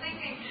in my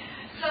thinking.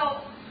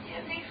 So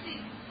it makes me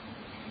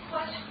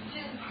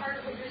question part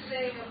of what you're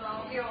saying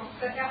about,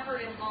 the effort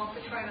involved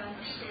to try to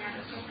understand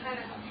it. So I'm trying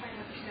to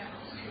understand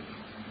those two.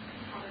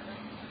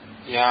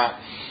 Yeah.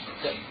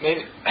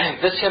 Maybe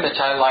this image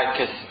I like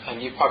is,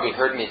 and you probably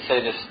heard me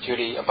say this,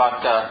 Judy,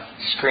 about the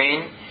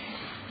screen.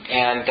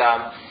 And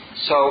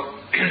so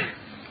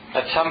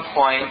at some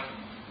point,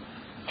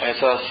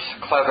 as us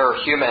clever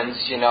humans,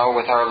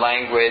 with our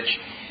language,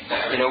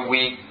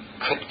 we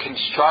could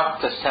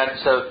construct a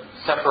sense of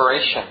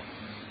separation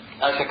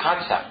as a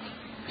concept,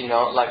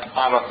 like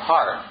I'm a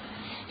part.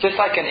 Just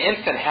like an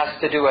infant has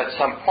to do at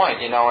some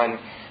point, and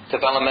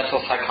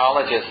developmental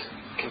psychologists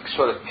can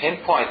sort of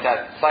pinpoint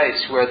that place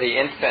where the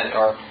infant,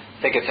 or I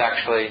think it's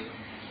actually,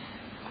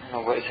 I don't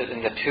know, what is it,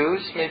 in the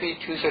twos, maybe,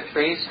 2s or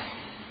 3s?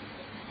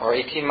 Or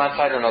 18 months,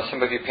 I don't know,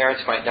 some of your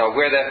parents might know,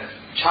 where the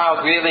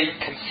child really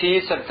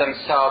conceives of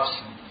themselves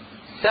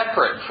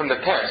separate from the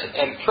parents.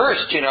 And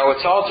first,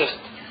 it's all just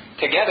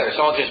together, it's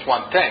all just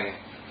one thing.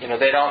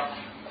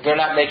 They're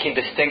not making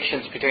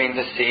distinctions between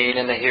the seeing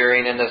and the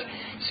hearing and the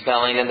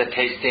smelling and the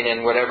tasting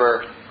and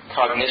whatever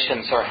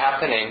cognitions are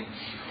happening.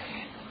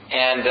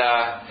 And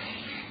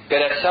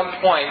but at some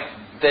point,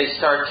 they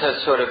start to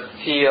sort of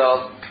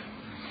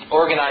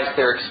organize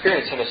their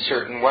experience in a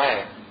certain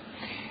way.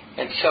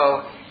 And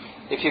so,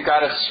 if you've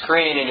got a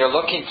screen and you're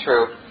looking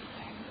through,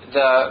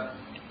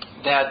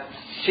 that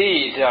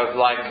seed of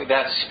like,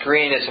 that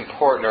screen is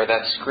important or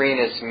that screen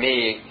is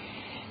me,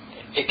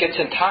 it gets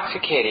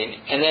intoxicating,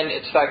 and then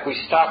it's like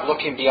we stop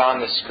looking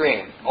beyond the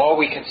screen. All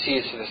we can see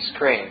is the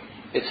screen.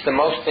 It's the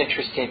most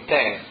interesting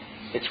thing.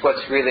 It's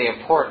what's really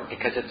important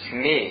because it's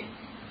me.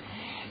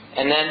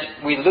 And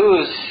then we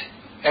lose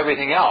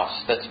everything else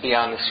that's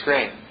beyond the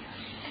screen.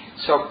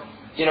 So,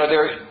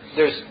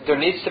 there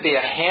needs to be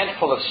a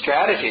handful of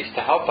strategies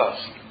to help us.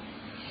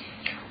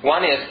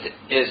 One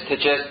is to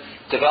just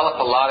develop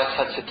a lot of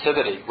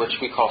sensitivity, which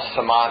we call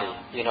samadhi,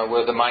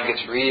 where the mind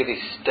gets really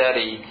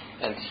steady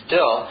and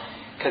still,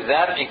 because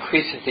that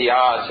increases the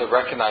odds of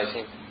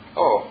recognizing,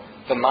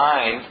 the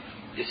mind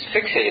is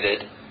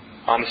fixated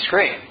on the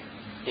screen,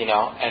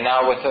 and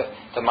now with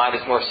the mind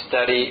is more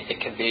steady,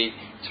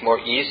 it's more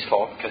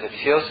easeful because it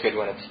feels good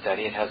when it's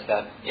steady, it has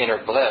that inner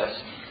bliss,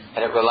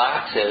 and it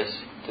relaxes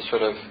the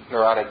sort of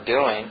neurotic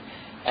doing,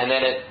 and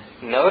then it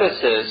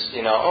notices,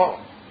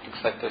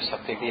 looks like there's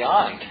something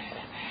beyond.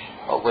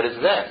 What is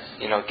this?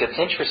 It gets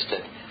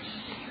interested.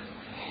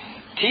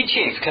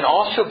 Teachings can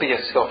also be a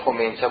skillful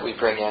means that we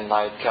bring in,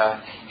 like,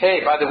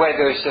 hey, by the way,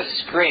 there's a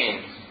screen,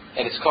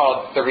 and it's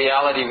called the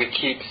reality we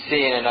keep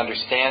seeing and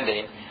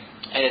understanding,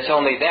 and it's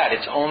only that.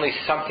 It's only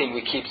something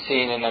we keep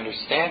seeing and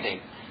understanding,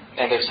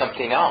 and there's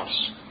something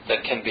else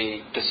that can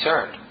be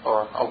discerned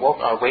or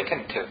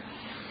awakened to.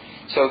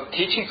 So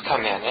teachings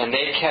come in, and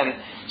they can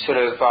sort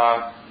of,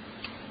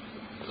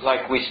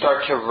 like we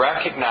start to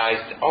recognize,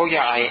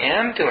 I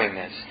am doing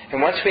this.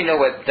 And once we know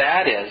what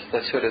that is,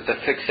 the sort of the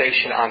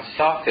fixation on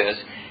self is,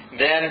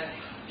 then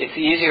it's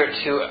easier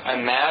to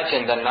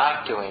imagine the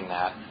not doing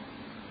that,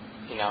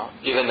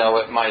 even though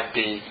it might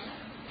be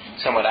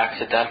somewhat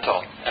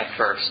accidental at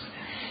first.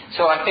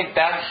 So I think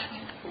that's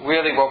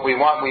really what we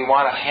want. We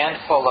want a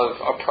handful of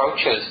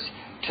approaches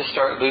to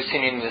start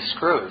loosening the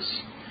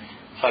screws.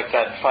 It's like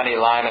that funny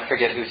line, I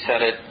forget who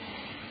said it,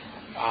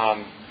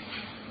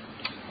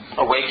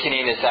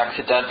 awakening is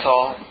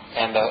accidental,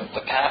 and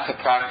the path of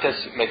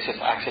practice makes us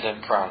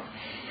accident prone.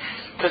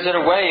 Because in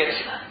a way, it's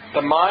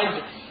the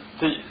mind,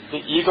 the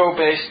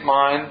ego-based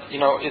mind,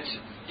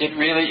 it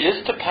really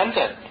is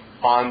dependent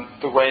on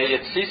the way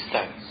it sees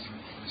things.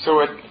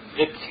 So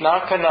it's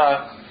not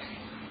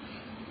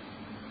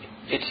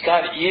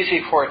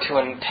easy for it to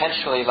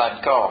intentionally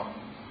let go.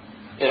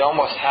 It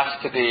almost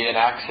has to be an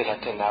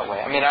accident in that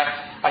way. I mean,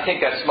 I think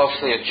that's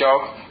mostly a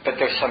joke, but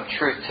there's some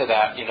truth to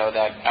that,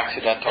 that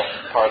accidental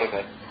part of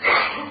it.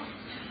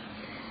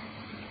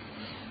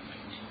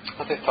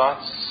 Other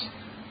thoughts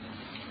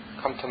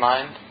come to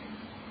mind?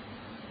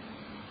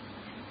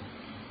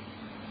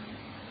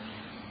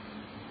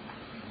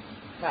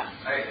 Yeah.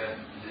 I had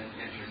an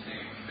interesting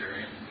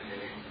experience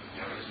today.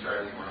 I was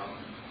driving around,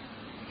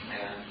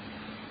 and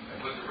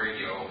I put the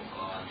radio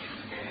on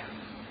scan,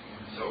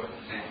 so it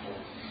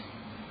samples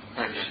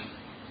vision.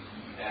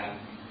 And,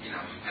 you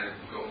kind of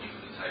go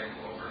through the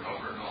cycle over and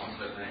over, and all of a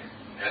sudden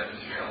I had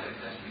this reality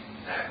that's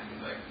exactly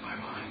like my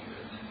mind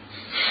is.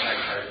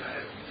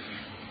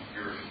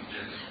 You're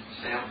just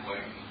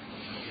sampling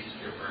these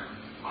different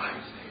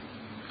mind states.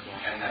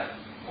 And that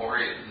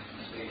oriented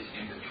space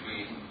in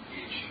between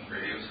each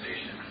radio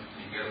station,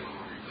 you get a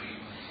little relief.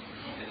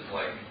 It's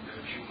like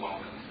the few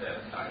moments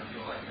that I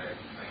feel like I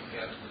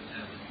get the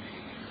sense of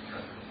being in the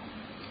present.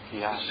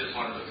 Yeah. It's just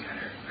one of those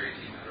kind of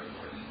crazy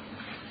metaphors.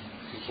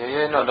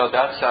 No,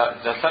 that's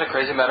not a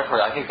crazy metaphor.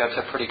 I think that's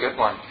a pretty good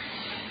one.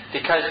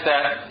 Because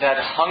that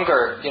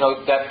hunger,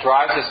 that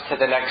drives us to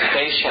the next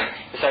station.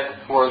 It's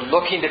like we're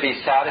looking to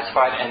be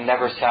satisfied and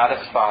never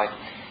satisfied.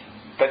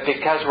 But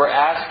because we're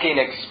asking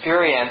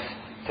experience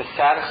to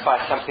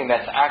satisfy something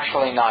that's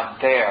actually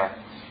not there,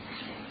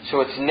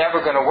 so it's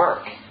never going to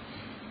work.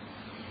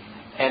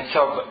 And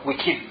so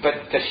but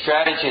the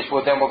strategy is,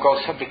 then we'll go,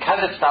 so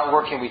because it's not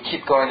working, we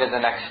keep going to the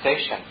next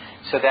station.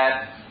 So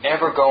that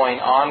ever going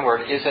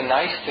onward is a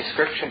nice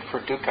description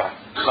for dukkha,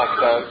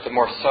 like the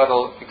more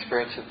subtle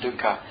experience of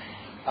dukkha,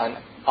 an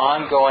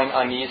ongoing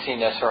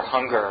uneasiness or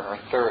hunger or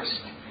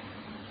thirst.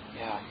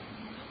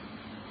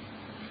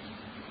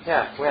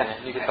 Yeah, Wynn,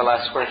 you get the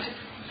last word.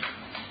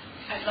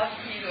 I'd love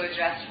for you to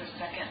address for a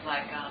second,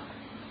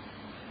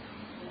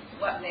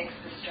 what makes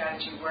the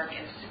strategy work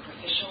in a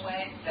superficial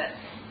way that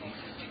makes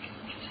us to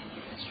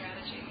continue the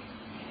strategy.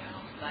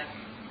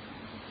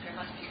 There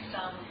must be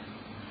some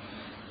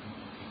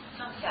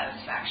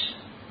satisfaction.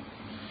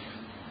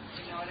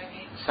 Do you know what I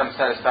mean? Some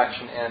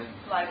satisfaction in?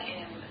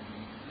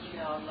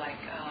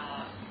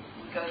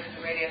 We go to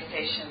the radio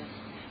stations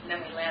and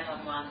then we land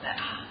on one that,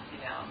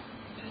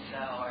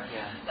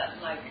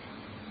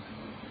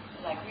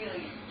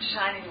 really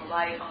shining the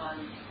light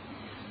on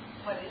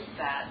what is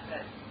that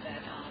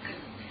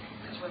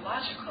because we're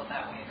logical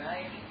that way,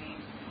 right?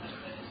 What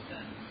is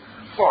that?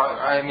 Well,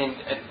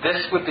 this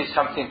would be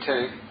something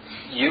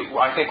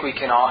I think we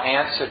can all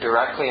answer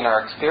directly in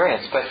our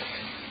experience. But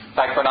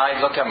like when I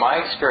look at my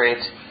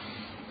experience,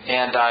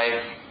 and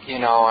I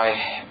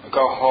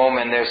go home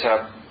and there's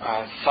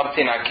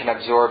something I can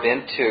absorb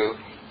into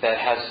that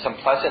has some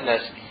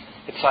pleasantness.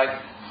 It's like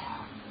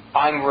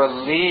I'm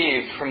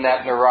relieved from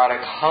that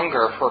neurotic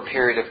hunger for a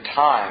period of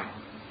time,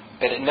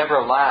 but it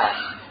never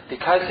lasts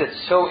because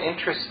it's so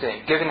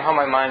interesting. Given how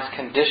my mind's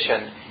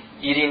conditioned,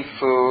 eating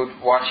food,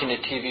 watching a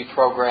TV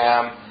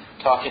program,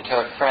 talking to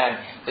a friend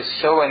is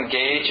so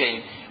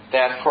engaging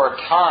that for a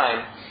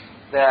time,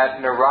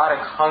 that neurotic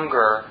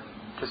hunger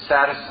to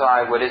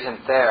satisfy what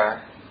isn't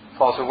there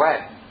falls away.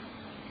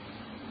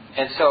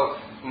 And so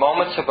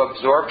moments of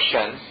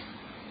absorption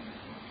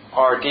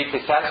are deeply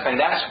satisfying.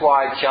 That's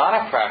why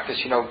jhana practice,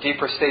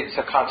 deeper states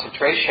of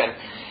concentration,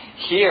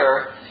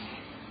 here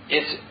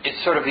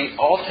it's sort of the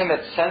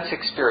ultimate sense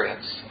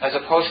experience, as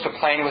opposed to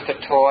playing with a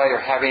toy or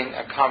having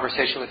a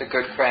conversation with a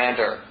good friend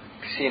or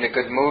seeing a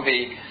good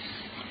movie.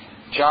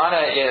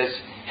 Jhana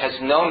has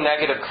no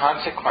negative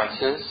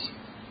consequences.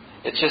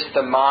 It's just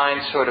the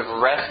mind sort of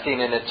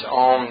resting in its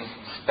own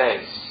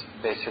space,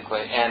 basically,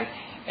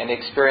 and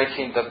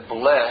experiencing the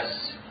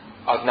bliss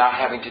of not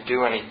having to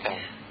do anything.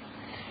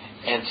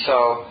 And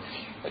so,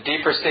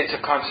 deeper states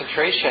of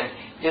concentration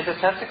is a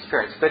sense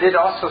experience, but it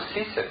also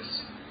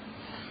ceases.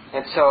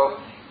 And so,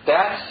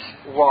 that's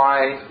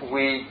why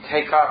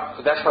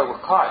that's why we're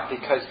caught,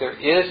 because there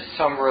is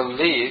some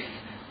relief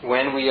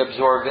when we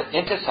absorb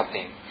into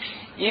something.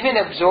 Even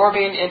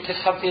absorbing into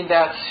something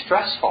that's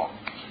stressful.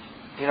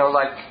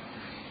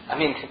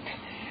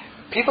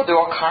 People do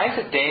all kinds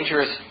of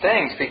dangerous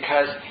things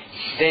because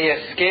they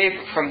escape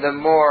from the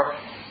more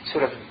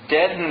sort of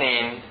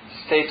deadening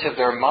states of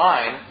their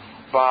mind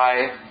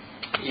by,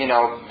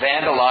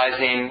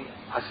 vandalizing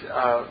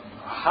a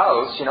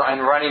house,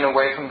 and running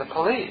away from the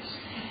police.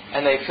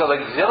 And they feel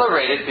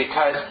exhilarated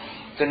because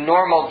the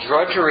normal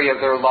drudgery of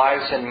their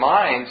lives and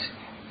minds,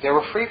 they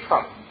were free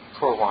from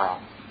for a while.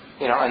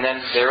 And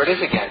then there it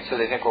is again. So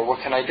they think, well, what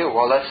can I do?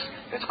 Well,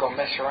 let's go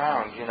mess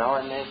around,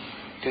 and they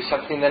do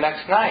something the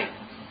next night.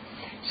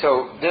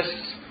 So this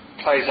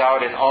plays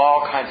out in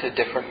all kinds of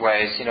different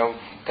ways.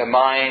 The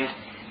mind,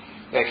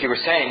 like you were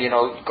saying,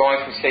 going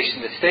from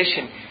station to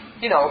station,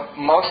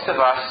 most of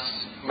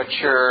us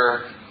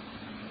mature,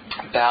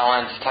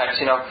 balanced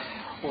types,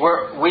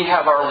 we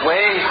have our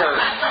ways of,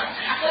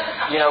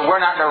 we're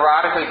not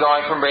neurotically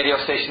going from radio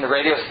station to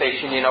radio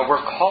station.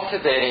 We're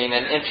cultivating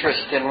an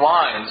interest in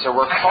wines, or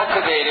we're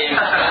cultivating,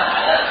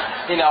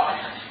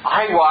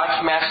 I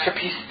watch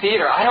Masterpiece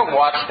Theater. I don't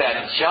watch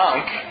that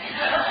junk.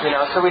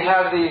 So we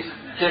have these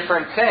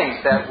different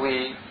things that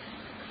we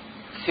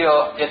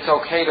feel it's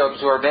okay to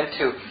absorb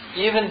into,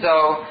 even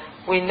though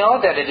we know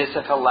that it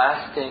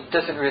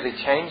doesn't really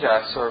change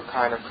us or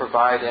kind of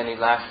provide any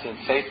lasting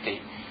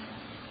safety.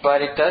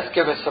 But it does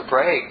give us a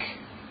break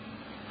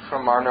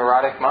from our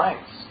neurotic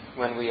minds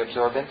when we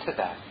absorb into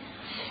that.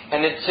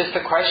 And it's just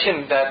a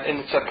question and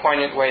it's a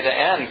poignant way to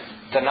end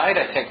the night,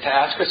 I think, to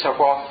ask yourself,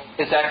 well,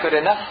 is that good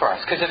enough for us?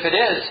 Because if it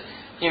is,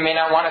 you may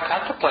not want to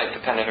contemplate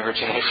dependent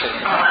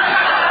origination.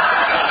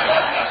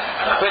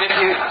 But if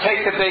you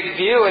take the big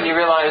view and you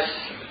realize,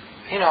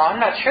 I'm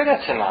not sure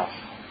that's enough.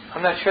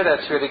 I'm not sure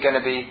that's really going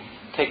to be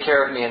take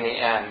care of me in the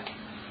end.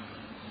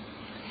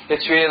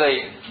 It's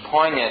really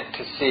poignant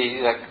to see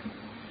that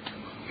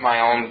my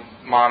own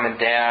mom and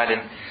dad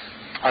and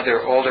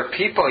other older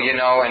people,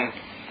 and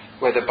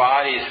where the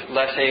body's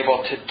less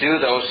able to do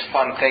those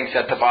fun things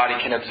that the body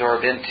can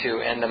absorb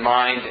into, and the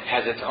mind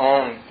has its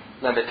own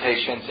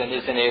limitations and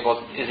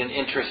isn't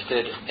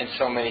interested in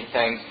so many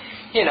things.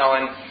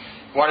 And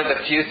one of the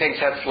few things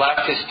that's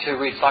left is to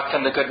reflect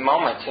on the good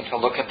moments and to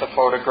look at the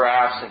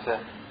photographs and to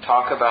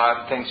talk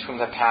about things from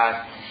the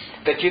past.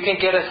 But you can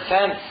get a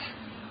sense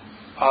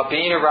of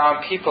being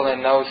around people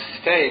in those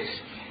states,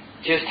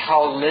 just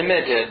how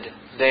limited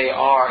they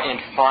are in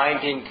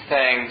finding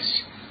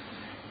things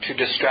to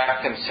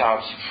distract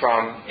themselves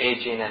from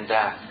aging and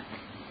death.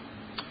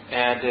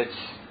 And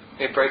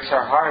it breaks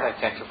our heart, I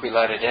think, if we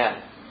let it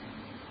in.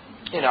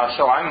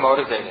 So I'm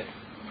motivated,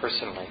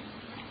 personally.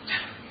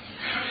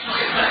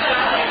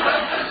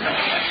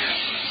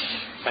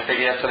 I think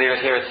you have to leave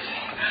it here. It's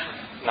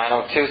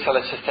 9:02, so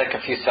let's just take a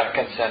few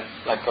seconds and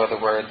let go of the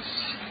words.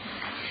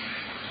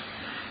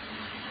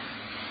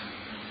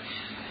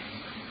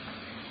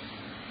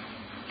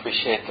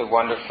 Appreciate the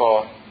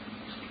wonderful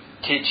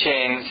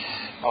teachings,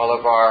 all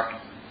of our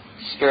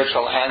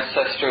spiritual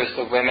ancestors,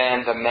 the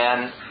women, the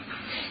men,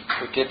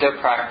 who did their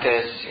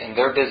practice in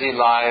their busy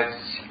lives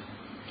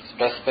as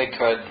best they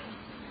could,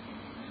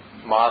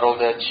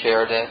 modeled it,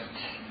 shared it,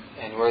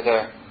 and we're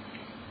the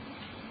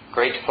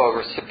grateful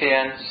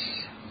recipients,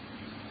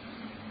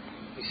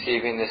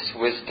 receiving this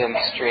wisdom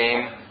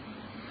stream,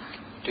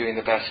 doing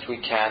the best we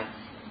can,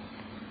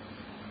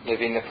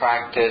 living the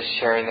practice,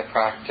 sharing the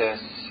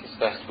practice as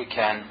best we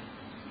can.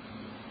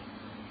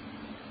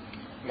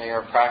 May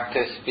our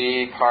practice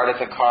be part of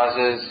the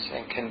causes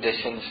and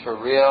conditions for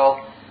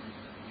real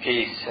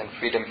peace and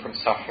freedom from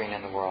suffering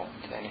in the world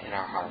and in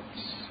our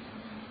hearts.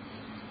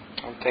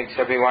 And thanks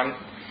everyone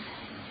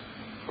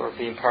for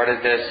being part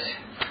of this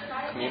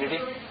community.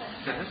 I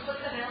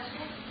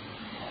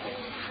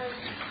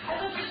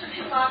live just a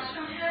few blocks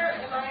from here,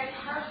 and my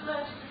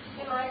apartment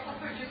in my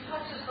upper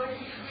duplex is going to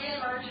be free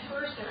on March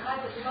 1st, and I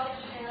would love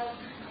to have a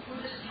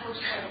Buddhist counselor.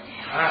 So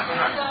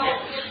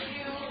if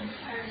you are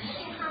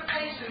looking for a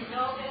place or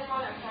know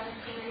anyone, I've got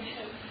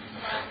information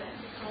about that.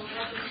 So I'd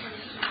love to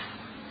see you.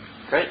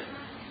 Great.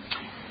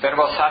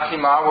 Venerable Sati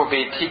Ma will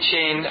be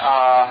teaching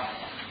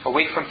a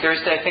week from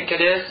Thursday, I think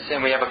it is,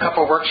 and we have a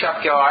couple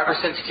workshops. Gail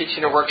Iverson's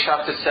teaching a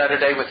workshop this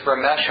Saturday with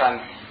Ramesh on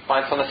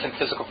mindfulness and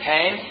physical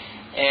pain,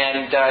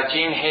 and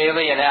Jean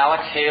Haley and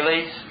Alex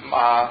Haley's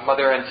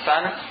mother and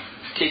son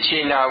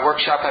teaching a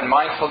workshop on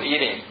mindful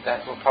eating.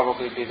 That will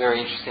probably be very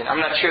interesting. I'm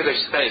not sure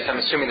there's space. I'm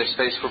assuming there's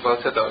space for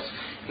both of those.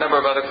 A number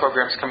of other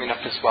programs coming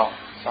up as well.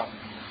 So,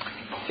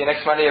 see you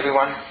next Monday,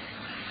 everyone.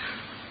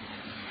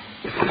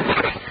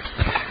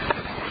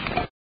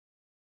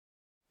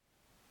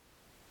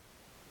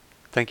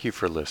 Thank you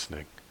for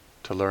listening.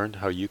 To learn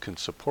how you can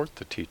support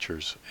the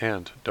teachers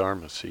and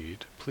Dharma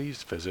Seed,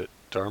 please visit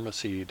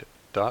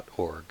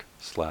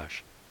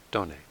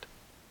dharmaseed.org/donate.